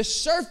what? The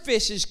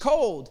surface is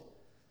cold,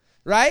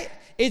 right?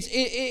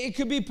 It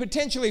could be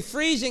potentially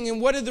freezing,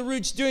 and what are the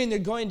roots doing? They're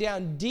going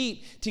down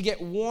deep to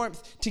get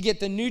warmth, to get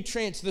the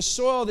nutrients, the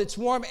soil that's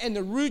warm, and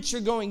the roots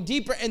are going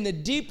deeper. And the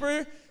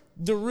deeper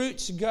the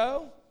roots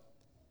go,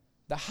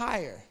 the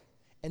higher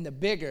and the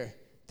bigger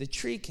the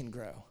tree can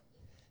grow.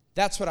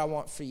 That's what I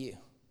want for you.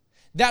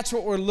 That's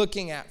what we're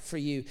looking at for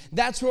you.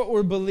 That's what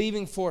we're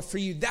believing for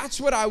you. That's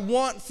what I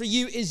want for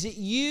you, is that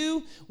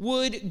you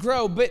would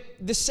grow. But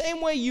the same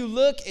way you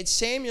look at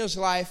Samuel's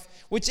life,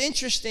 what's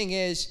interesting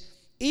is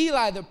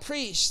Eli, the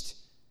priest,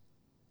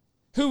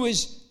 who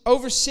was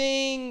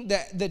overseeing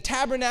the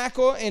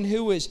tabernacle and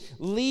who was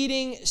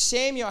leading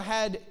Samuel,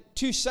 had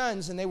 2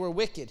 sons, and they were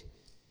wicked.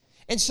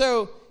 And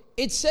so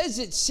it says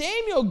that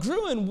Samuel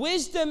grew in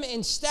wisdom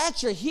and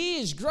stature. He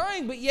is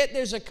growing, but yet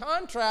there's a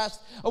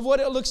contrast of what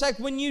it looks like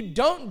when you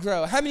don't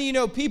grow. How many of you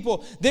know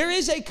people? There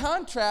is a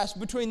contrast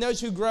between those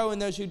who grow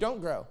and those who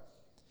don't grow.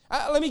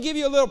 Let me give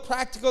you a little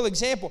practical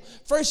example.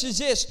 First is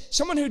this: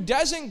 someone who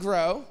doesn't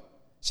grow,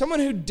 someone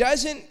who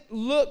doesn't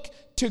look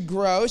to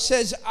grow,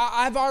 says,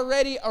 I've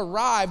already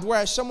arrived.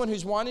 Whereas someone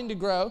who's wanting to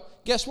grow,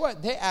 guess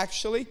what? They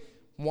actually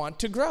want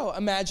to grow.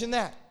 Imagine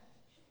that.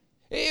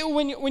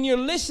 When you're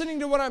listening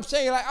to what I'm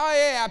saying, you're like, oh,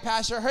 yeah,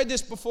 Pastor, I heard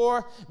this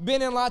before,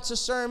 been in lots of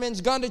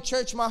sermons, gone to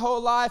church my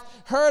whole life,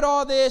 heard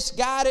all this,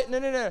 got it.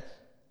 No.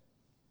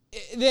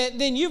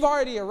 Then you've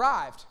already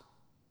arrived.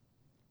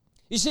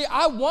 You see,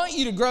 I want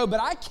you to grow,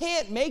 but I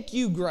can't make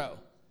you grow.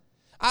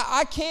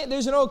 I can't.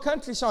 There's an old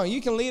country song.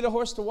 You can lead a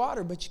horse to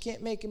water, but you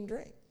can't make him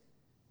drink.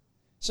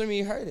 Some of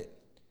you heard it.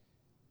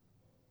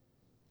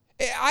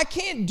 I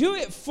can't do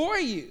it for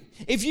you.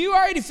 If you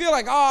already feel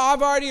like, oh,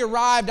 I've already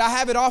arrived, I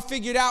have it all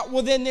figured out,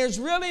 well, then there's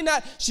really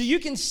not. So you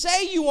can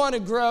say you want to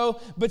grow,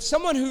 but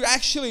someone who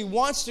actually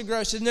wants to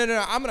grow says, no,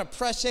 I'm going to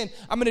press in.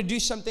 I'm going to do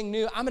something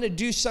new. I'm going to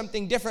do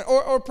something different.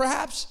 Or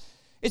perhaps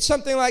it's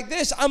something like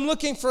this. I'm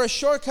looking for a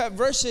shortcut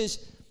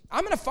versus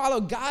I'm going to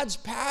follow God's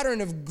pattern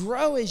of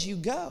grow as you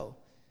go.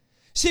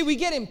 See, we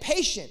get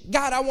impatient.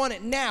 God, I want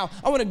it now.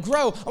 I want to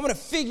grow. I want to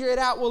figure it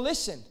out. Well,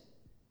 listen.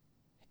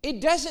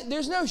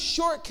 There's no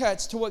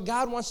shortcuts to what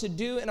God wants to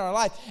do in our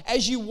life.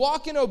 As you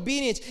walk in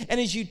obedience and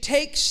as you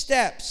take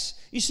steps,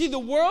 you see, the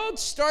world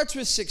starts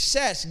with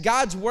success.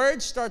 God's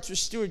word starts with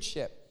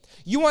stewardship.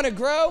 You want to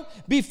grow?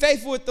 Be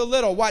faithful with the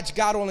little. Watch,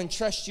 God will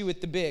entrust you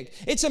with the big.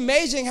 It's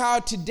amazing how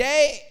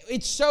today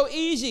it's so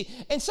easy.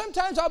 And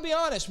sometimes, I'll be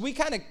honest, we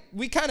kind of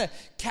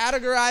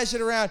categorize it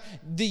around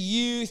the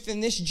youth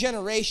and this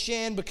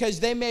generation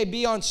because they may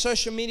be on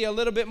social media a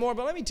little bit more.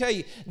 But let me tell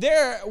you,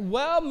 there are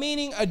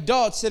well-meaning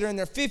adults that are in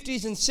their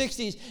 50s and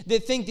 60s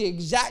that think the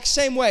exact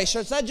same way.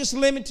 So it's not just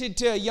limited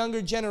to a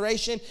younger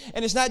generation,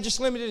 and it's not just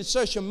limited to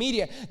social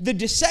media. The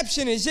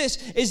deception is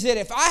this, is that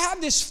if I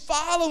have this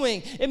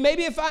following, and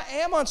maybe if I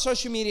am on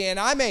social media and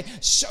I'm a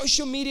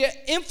social media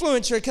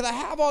influencer because I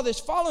have all this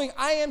following,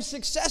 I am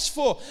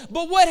successful.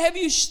 But what have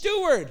you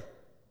stewarded?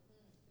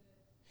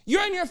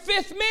 You're in your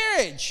 5th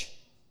marriage.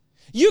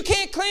 You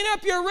can't clean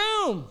up your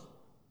room.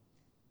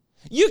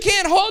 You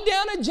can't hold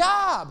down a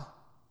job.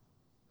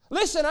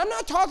 Listen, I'm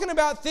not talking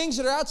about things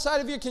that are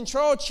outside of your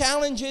control,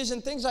 challenges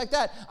and things like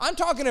that. I'm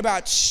talking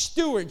about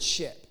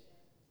stewardship.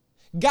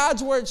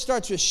 God's word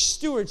starts with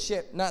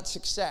stewardship, not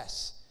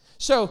success.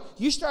 So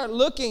you start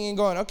looking and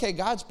going, okay,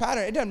 God's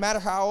pattern. It doesn't matter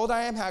how old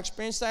I am, how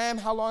experienced I am,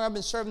 how long I've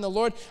been serving the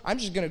Lord. I'm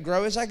just going to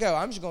grow as I go.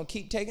 I'm just going to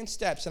keep taking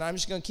steps, and I'm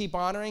just going to keep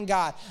honoring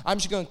God. I'm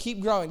just going to keep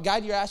growing.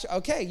 God, you're asking,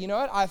 okay, you know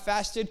what? I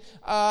fasted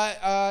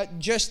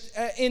just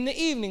in the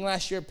evening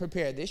last year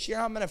prepared. This year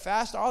I'm going to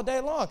fast all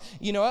day long.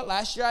 You know what?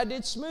 Last year I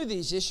did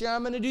smoothies. This year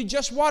I'm going to do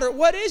just water.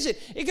 What is it?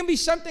 It can be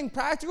something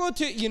practical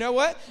to, you know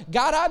what?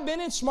 God, I've been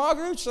in small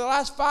groups for the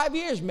last 5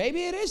 years.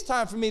 Maybe it is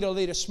time for me to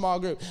lead a small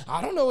group. I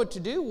don't know what to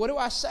do. What do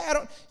I say?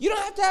 You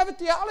don't have to have a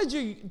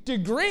theology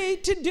degree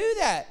to do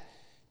that.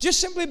 Just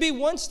simply be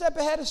one step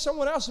ahead of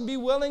someone else and be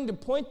willing to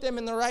point them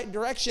in the right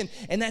direction,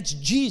 and that's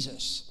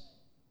Jesus.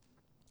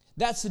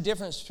 That's the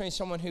difference between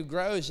someone who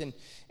grows and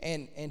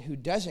who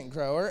doesn't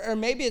grow. Or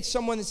maybe it's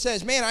someone that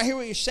says, man, I hear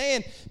what you're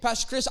saying,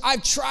 Pastor Chris.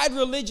 I've tried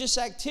religious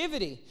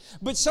activity.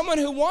 But someone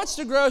who wants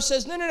to grow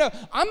says, no.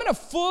 I'm going to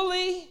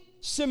fully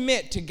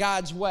submit to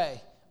God's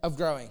way of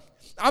growing.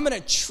 I'm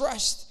going to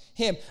trust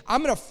Him.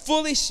 I'm going to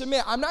fully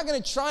submit. I'm not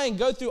going to try and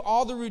go through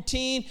all the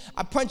routine.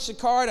 I punched the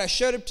card. I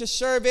showed up to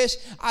service.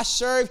 I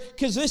served.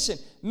 Because listen,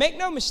 make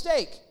no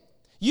mistake.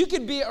 You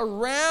could be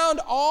around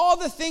all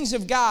the things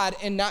of God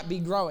and not be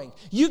growing.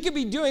 You could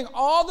be doing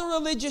all the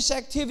religious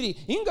activity.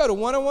 You can go to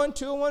 101,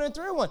 201, and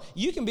 301.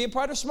 You can be a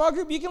part of a small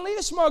group. You can lead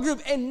a small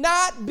group and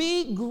not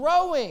be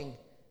growing.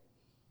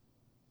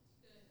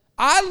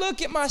 I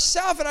look at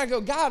myself and I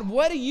go, God,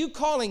 what are you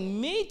calling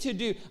me to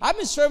do? I've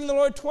been serving the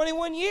Lord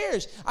 21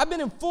 years. I've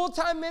been in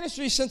full-time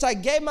ministry since I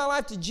gave my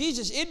life to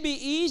Jesus. It'd be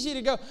easy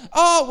to go,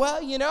 oh, well,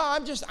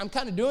 I'm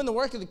kind of doing the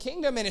work of the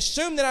kingdom and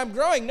assume that I'm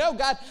growing. No,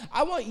 God,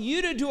 I want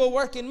you to do a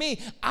work in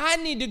me. I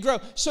need to grow.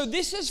 So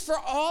this is for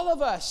all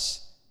of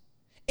us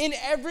in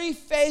every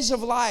phase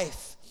of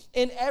life,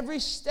 in every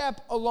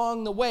step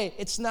along the way.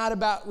 It's not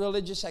about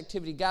religious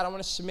activity. God, I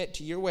want to submit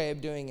to your way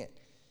of doing it.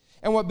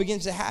 And what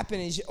begins to happen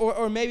is,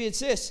 or maybe it's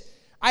this,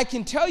 I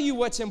can tell you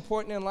what's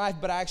important in life,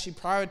 but I actually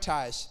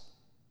prioritize.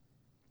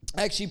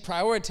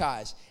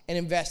 And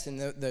invest in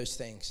those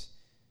things.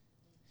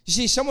 You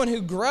see, someone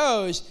who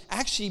grows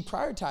actually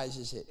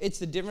prioritizes it. It's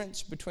the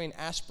difference between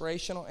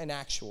aspirational and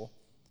actual.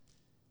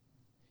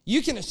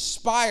 You can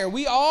aspire.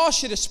 We all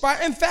should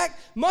aspire. In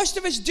fact, most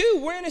of us do.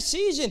 We're in a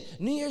season,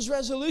 New Year's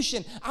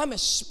resolution. I'm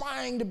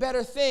aspiring to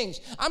better things.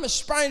 I'm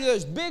aspiring to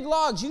those big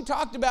logs you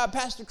talked about,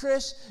 Pastor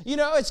Chris.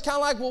 It's kind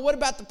of like, well, what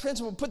about the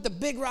principle? Put the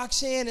big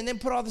rocks in and then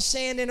put all the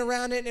sand in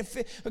around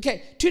it.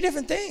 Okay, two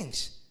different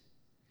things.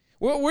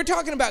 We're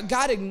talking about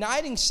God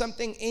igniting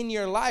something in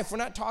your life. We're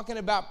not talking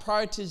about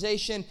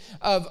prioritization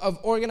of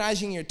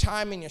organizing your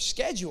time and your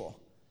schedule.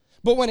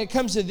 But when it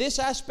comes to this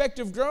aspect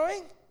of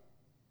growing,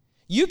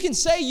 you can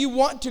say you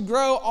want to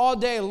grow all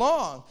day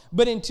long,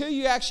 but until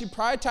you actually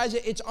prioritize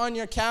it, it's on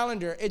your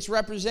calendar. It's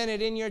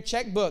represented in your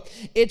checkbook.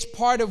 It's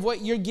part of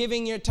what you're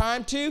giving your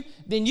time to.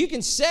 Then you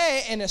can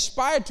say and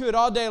aspire to it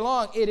all day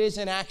long. It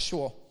isn't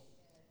actual.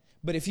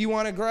 But if you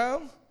want to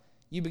grow,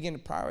 you begin to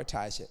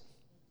prioritize it.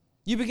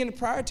 You begin to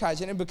prioritize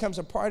it, and it becomes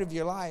a part of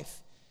your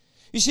life.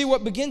 You see,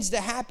 what begins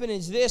to happen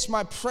is this.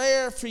 My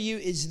prayer for you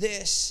is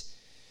this,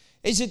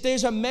 is that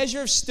there's a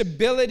measure of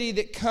stability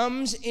that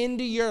comes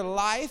into your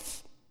life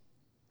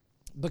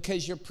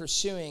because you're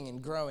pursuing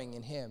and growing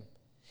in Him.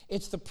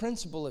 It's the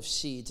principle of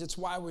seeds. It's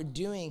why we're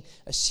doing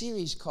a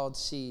series called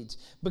Seeds,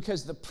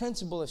 because the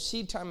principle of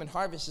seed time and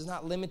harvest is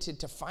not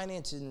limited to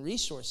finances and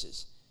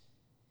resources.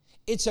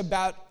 It's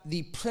about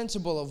the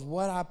principle of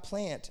what I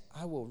plant,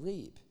 I will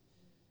reap.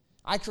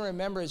 I can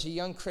remember as a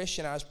young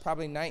Christian, I was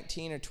probably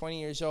 19 or 20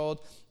 years old,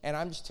 and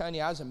I'm just telling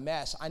you, I was a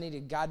mess. I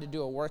needed God to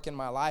do a work in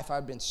my life.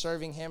 I'd been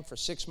serving Him for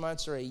 6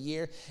 months or a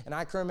year, and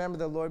I can remember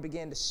the Lord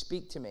began to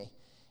speak to me.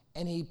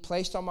 And He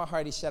placed on my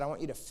heart, He said, I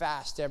want you to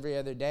fast every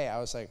other day. I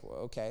was like, well,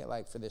 okay,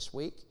 like for this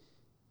week?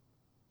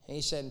 And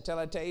He said, until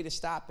I tell you to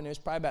stop. And it was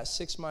probably about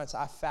 6 months,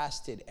 I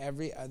fasted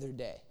every other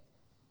day.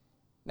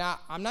 Now,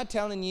 I'm not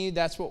telling you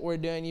that's what we're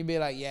doing. You'd be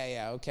like,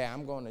 yeah, okay,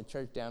 I'm going to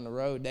church down the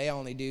road. They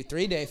only do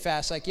 3-day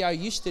fasts like y'all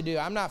used to do.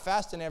 I'm not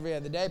fasting every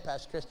other day,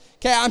 Pastor Chris.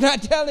 Okay, I'm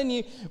not telling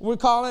you we're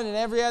calling an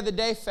every other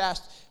day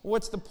fast.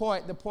 What's the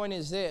point? The point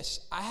is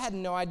this. I had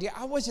no idea.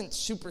 I wasn't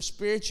super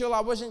spiritual.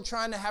 I wasn't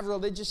trying to have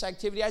religious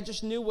activity. I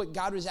just knew what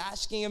God was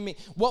asking of me.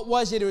 What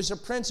was it? It was a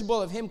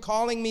principle of Him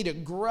calling me to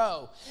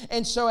grow.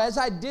 And so as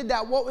I did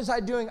that, what was I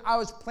doing? I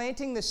was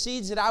planting the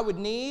seeds that I would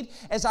need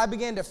as I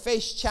began to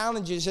face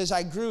challenges as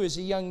I grew as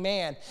a young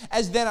man.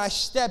 As then I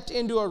stepped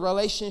into a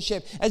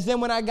relationship. As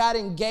then when I got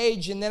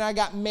engaged and then I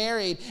got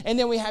married and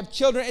then we have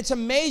children. It's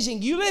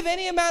amazing. You live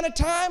any amount of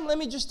time, let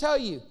me just tell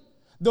you,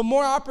 the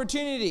more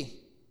opportunity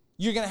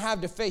you're going to have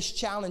to face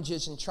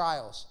challenges and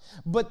trials.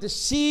 But the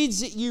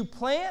seeds that you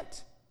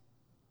plant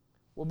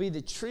will be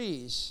the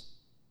trees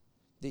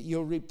that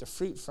you'll reap the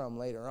fruit from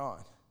later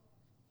on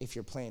if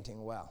you're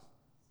planting well.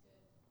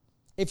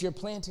 If you're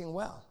planting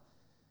well.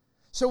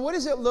 So what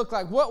does it look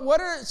like?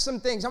 What are some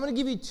things? I'm going to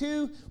give you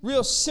two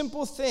real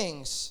simple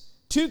things.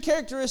 Two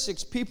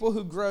characteristics people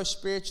who grow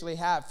spiritually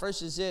have.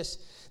 First is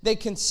this. They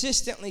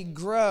consistently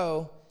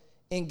grow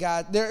in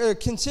God. They're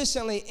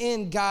consistently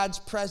in God's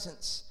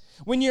presence.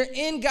 When you're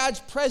in God's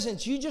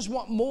presence, you just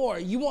want more.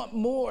 You want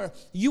more.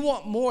 You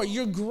want more.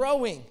 You're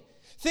growing.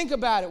 Think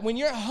about it. When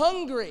you're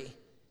hungry,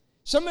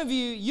 some of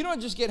you, you don't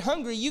just get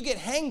hungry, you get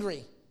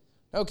hangry.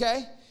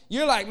 Okay?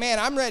 You're like, man,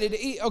 I'm ready to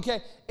eat.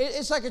 Okay?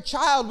 It's like a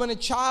child. When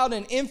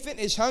an infant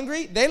is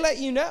hungry, they let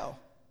you know.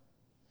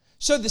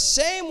 So the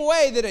same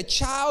way that a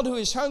child who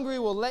is hungry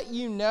will let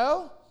you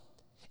know,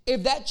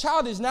 if that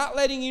child is not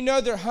letting you know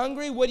they're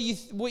hungry, what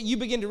you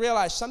begin to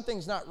realize?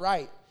 Something's not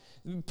right.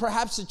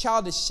 Perhaps the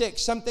child is sick.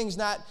 Something's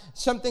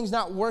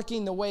not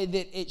working the way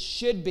that it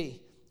should be,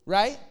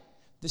 right?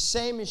 The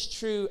same is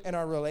true in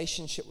our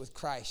relationship with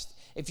Christ.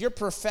 If you're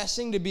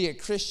professing to be a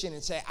Christian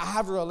and say, I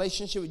have a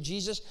relationship with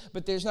Jesus,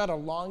 but there's not a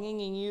longing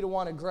in you to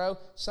want to grow,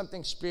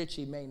 something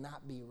spiritually may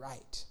not be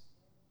right.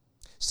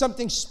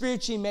 Something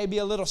spiritually may be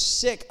a little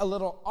sick, a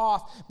little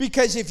off.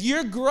 Because if you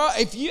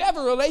have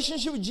a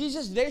relationship with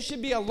Jesus, there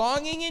should be a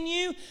longing in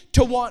you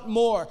to want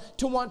more,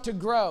 to want to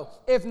grow.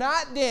 If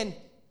not, then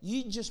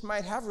you just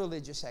might have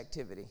religious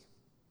activity.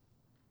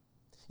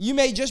 You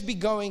may just be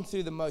going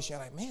through the motion.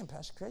 You're like, man,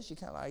 Pastor Chris, you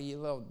kind of like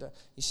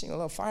you seem a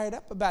little fired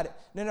up about it.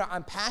 No,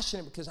 I'm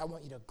passionate because I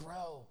want you to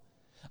grow.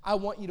 I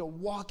want you to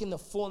walk in the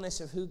fullness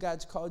of who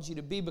God's called you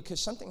to be, because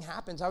something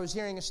happens. I was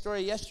hearing a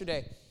story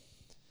yesterday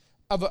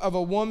of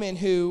a woman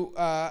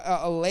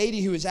a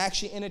lady who was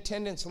actually in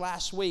attendance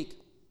last week,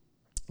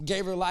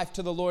 gave her life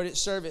to the Lord at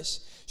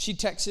service. She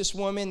texted this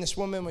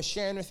woman was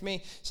sharing with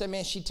me, said,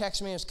 man, she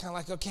texted me, it was kind of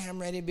like, okay, I'm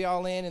ready to be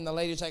all in, and the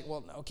lady's like,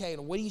 well, okay,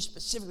 what are you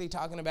specifically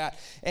talking about?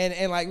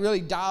 And like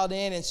really dialed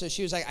in, and so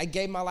she was like, I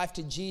gave my life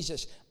to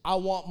Jesus, I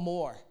want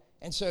more.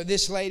 And so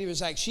this lady was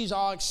like, she's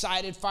all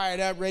excited, fired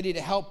up, ready to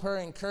help her,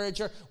 encourage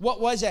her.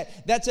 What was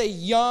that? That's a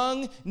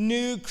young,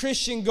 new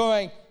Christian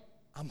going,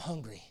 I'm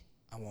hungry,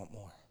 I want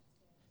more.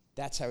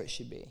 That's how it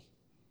should be.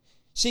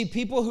 See,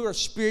 people who are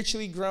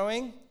spiritually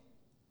growing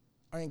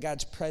are in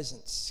God's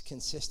presence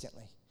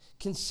consistently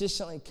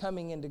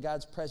coming into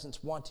God's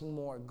presence, wanting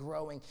more,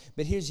 growing.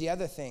 But here's the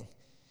other thing,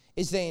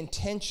 is they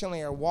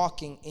intentionally are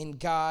walking in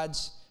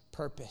God's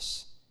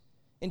purpose.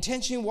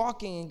 Intentionally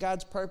walking in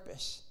God's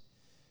purpose.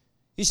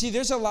 You see,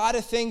 there's a lot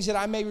of things that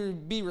I may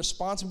be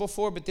responsible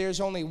for, but there's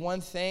only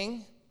one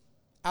thing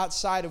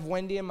outside of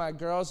Wendy and my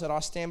girls that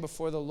I'll stand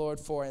before the Lord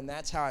for, and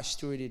that's how I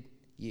stewarded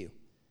you.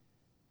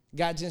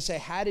 God's going to say,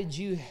 how did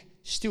you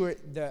steward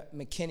the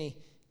McKinney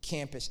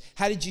campus?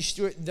 How did you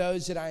steward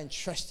those that I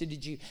entrusted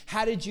to you?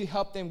 How did you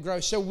help them grow?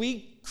 So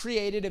we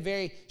created a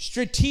very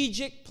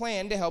strategic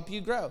plan to help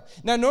you grow.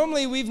 Now,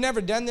 normally we've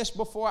never done this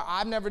before.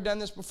 I've never done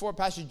this before.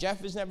 Pastor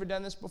Jeff has never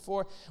done this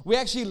before. We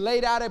actually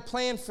laid out a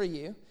plan for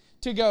you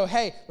to go,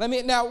 hey,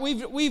 now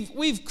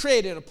we've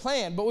created a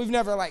plan, but we've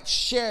never like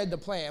shared the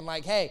plan.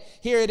 Like, hey,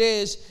 here it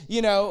is,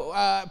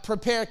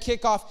 prepare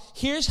kickoff.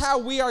 Here's how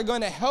we are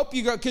going to help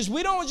you grow, because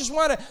we don't just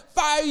want to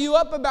fire you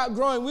up about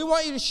growing. We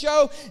want to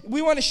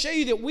show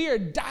you that we are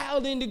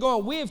dialed into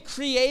growing. We have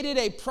created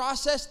a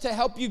process to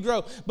help you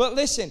grow. But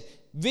listen,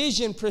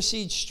 vision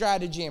precedes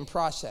strategy and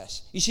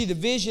process. You see, the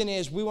vision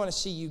is we want to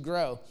see you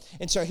grow.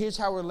 And so here's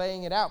how we're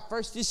laying it out.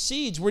 First is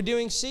seeds. We're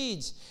doing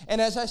seeds.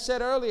 And as I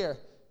said earlier,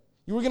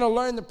 you were going to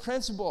learn the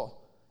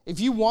principle. If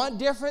you want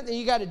different, then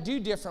you got to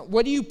do different.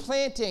 What are you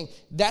planting?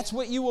 That's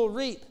what you will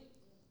reap.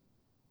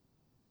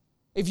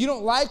 If you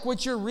don't like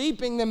what you're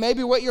reaping, then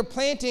maybe what you're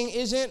planting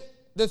isn't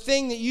the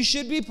thing that you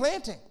should be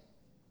planting.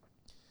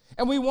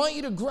 And we want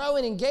you to grow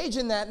and engage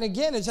in that. And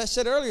again, as I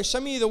said earlier,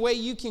 some of you, the way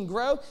you can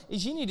grow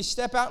is you need to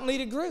step out and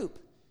lead a group.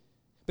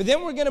 But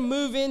then we're going to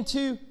move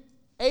into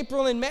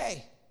April and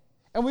May.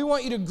 And we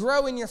want you to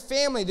grow in your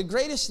family. The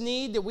greatest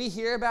need that we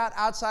hear about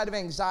outside of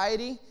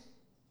anxiety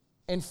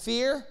and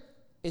fear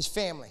is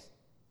family.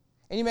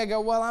 And you may go,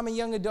 well, I'm a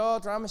young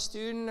adult, or I'm a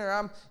student, or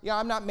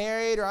I'm not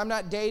married, or I'm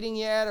not dating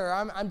yet, or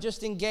I'm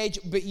just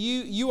engaged. But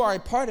you are a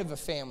part of a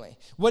family.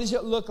 What does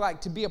it look like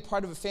to be a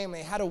part of a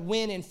family? How to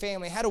win in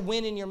family, how to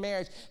win in your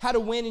marriage, how to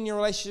win in your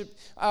relationship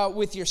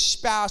with your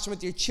spouse,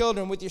 with your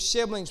children, with your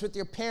siblings, with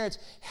your parents,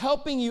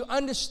 helping you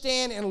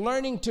understand and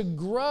learning to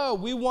grow.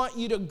 We want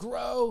you to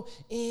grow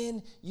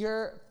in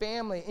your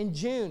family. In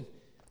June,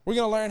 we're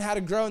going to learn how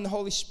to grow in the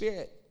Holy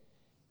Spirit.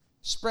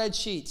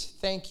 Spreadsheets,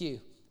 thank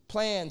you.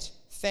 Plans,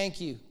 thank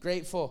you.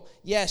 Grateful.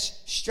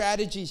 Yes.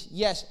 Strategies,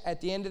 yes.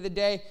 At the end of the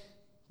day,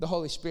 the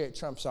Holy Spirit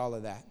trumps all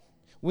of that.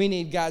 We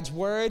need God's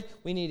word.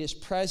 We need his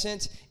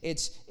presence.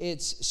 It's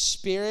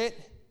spirit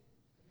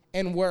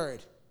and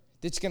word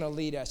that's going to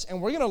lead us.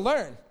 And we're going to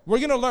learn. We're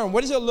going to learn.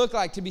 What does it look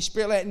like to be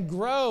spirit-led and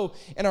grow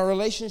in our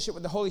relationship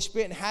with the Holy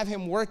Spirit and have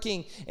him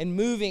working and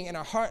moving in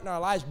our heart and our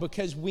lives,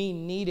 because we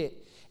need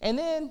it. And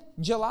then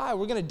July,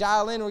 we're going to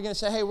dial in. We're going to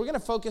say, hey, we're going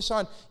to focus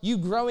on you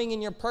growing in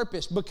your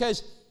purpose.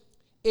 Because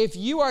if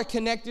you are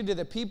connected to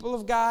the people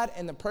of God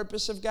and the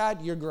purpose of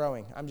God, you're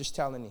growing. I'm just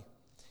telling you.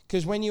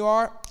 Because when you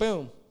are,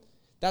 boom,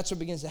 that's what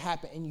begins to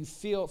happen. And you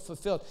feel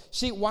fulfilled.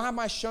 See, why am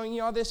I showing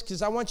you all this?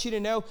 Because I want you to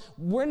know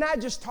we're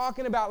not just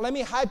talking about, let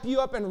me hype you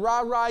up and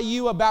rah-rah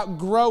you about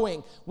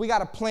growing. We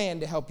got a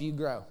plan to help you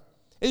grow.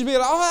 It's be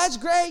like, oh, that's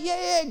great.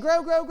 Yeah,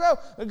 grow.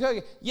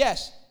 Okay.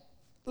 Yes.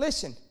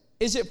 Listen,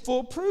 is it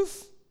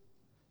foolproof?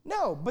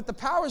 No, but the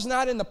power is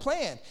not in the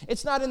plan.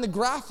 It's not in the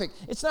graphic.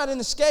 It's not in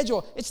the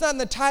schedule. It's not in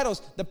the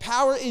titles. The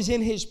power is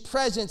in his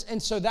presence.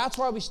 And so that's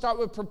why we start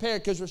with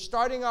prepared, because we're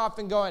starting off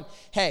and going,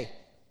 hey,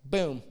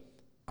 boom,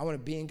 I want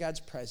to be in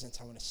God's presence.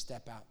 I want to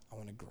step out. I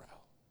want to grow.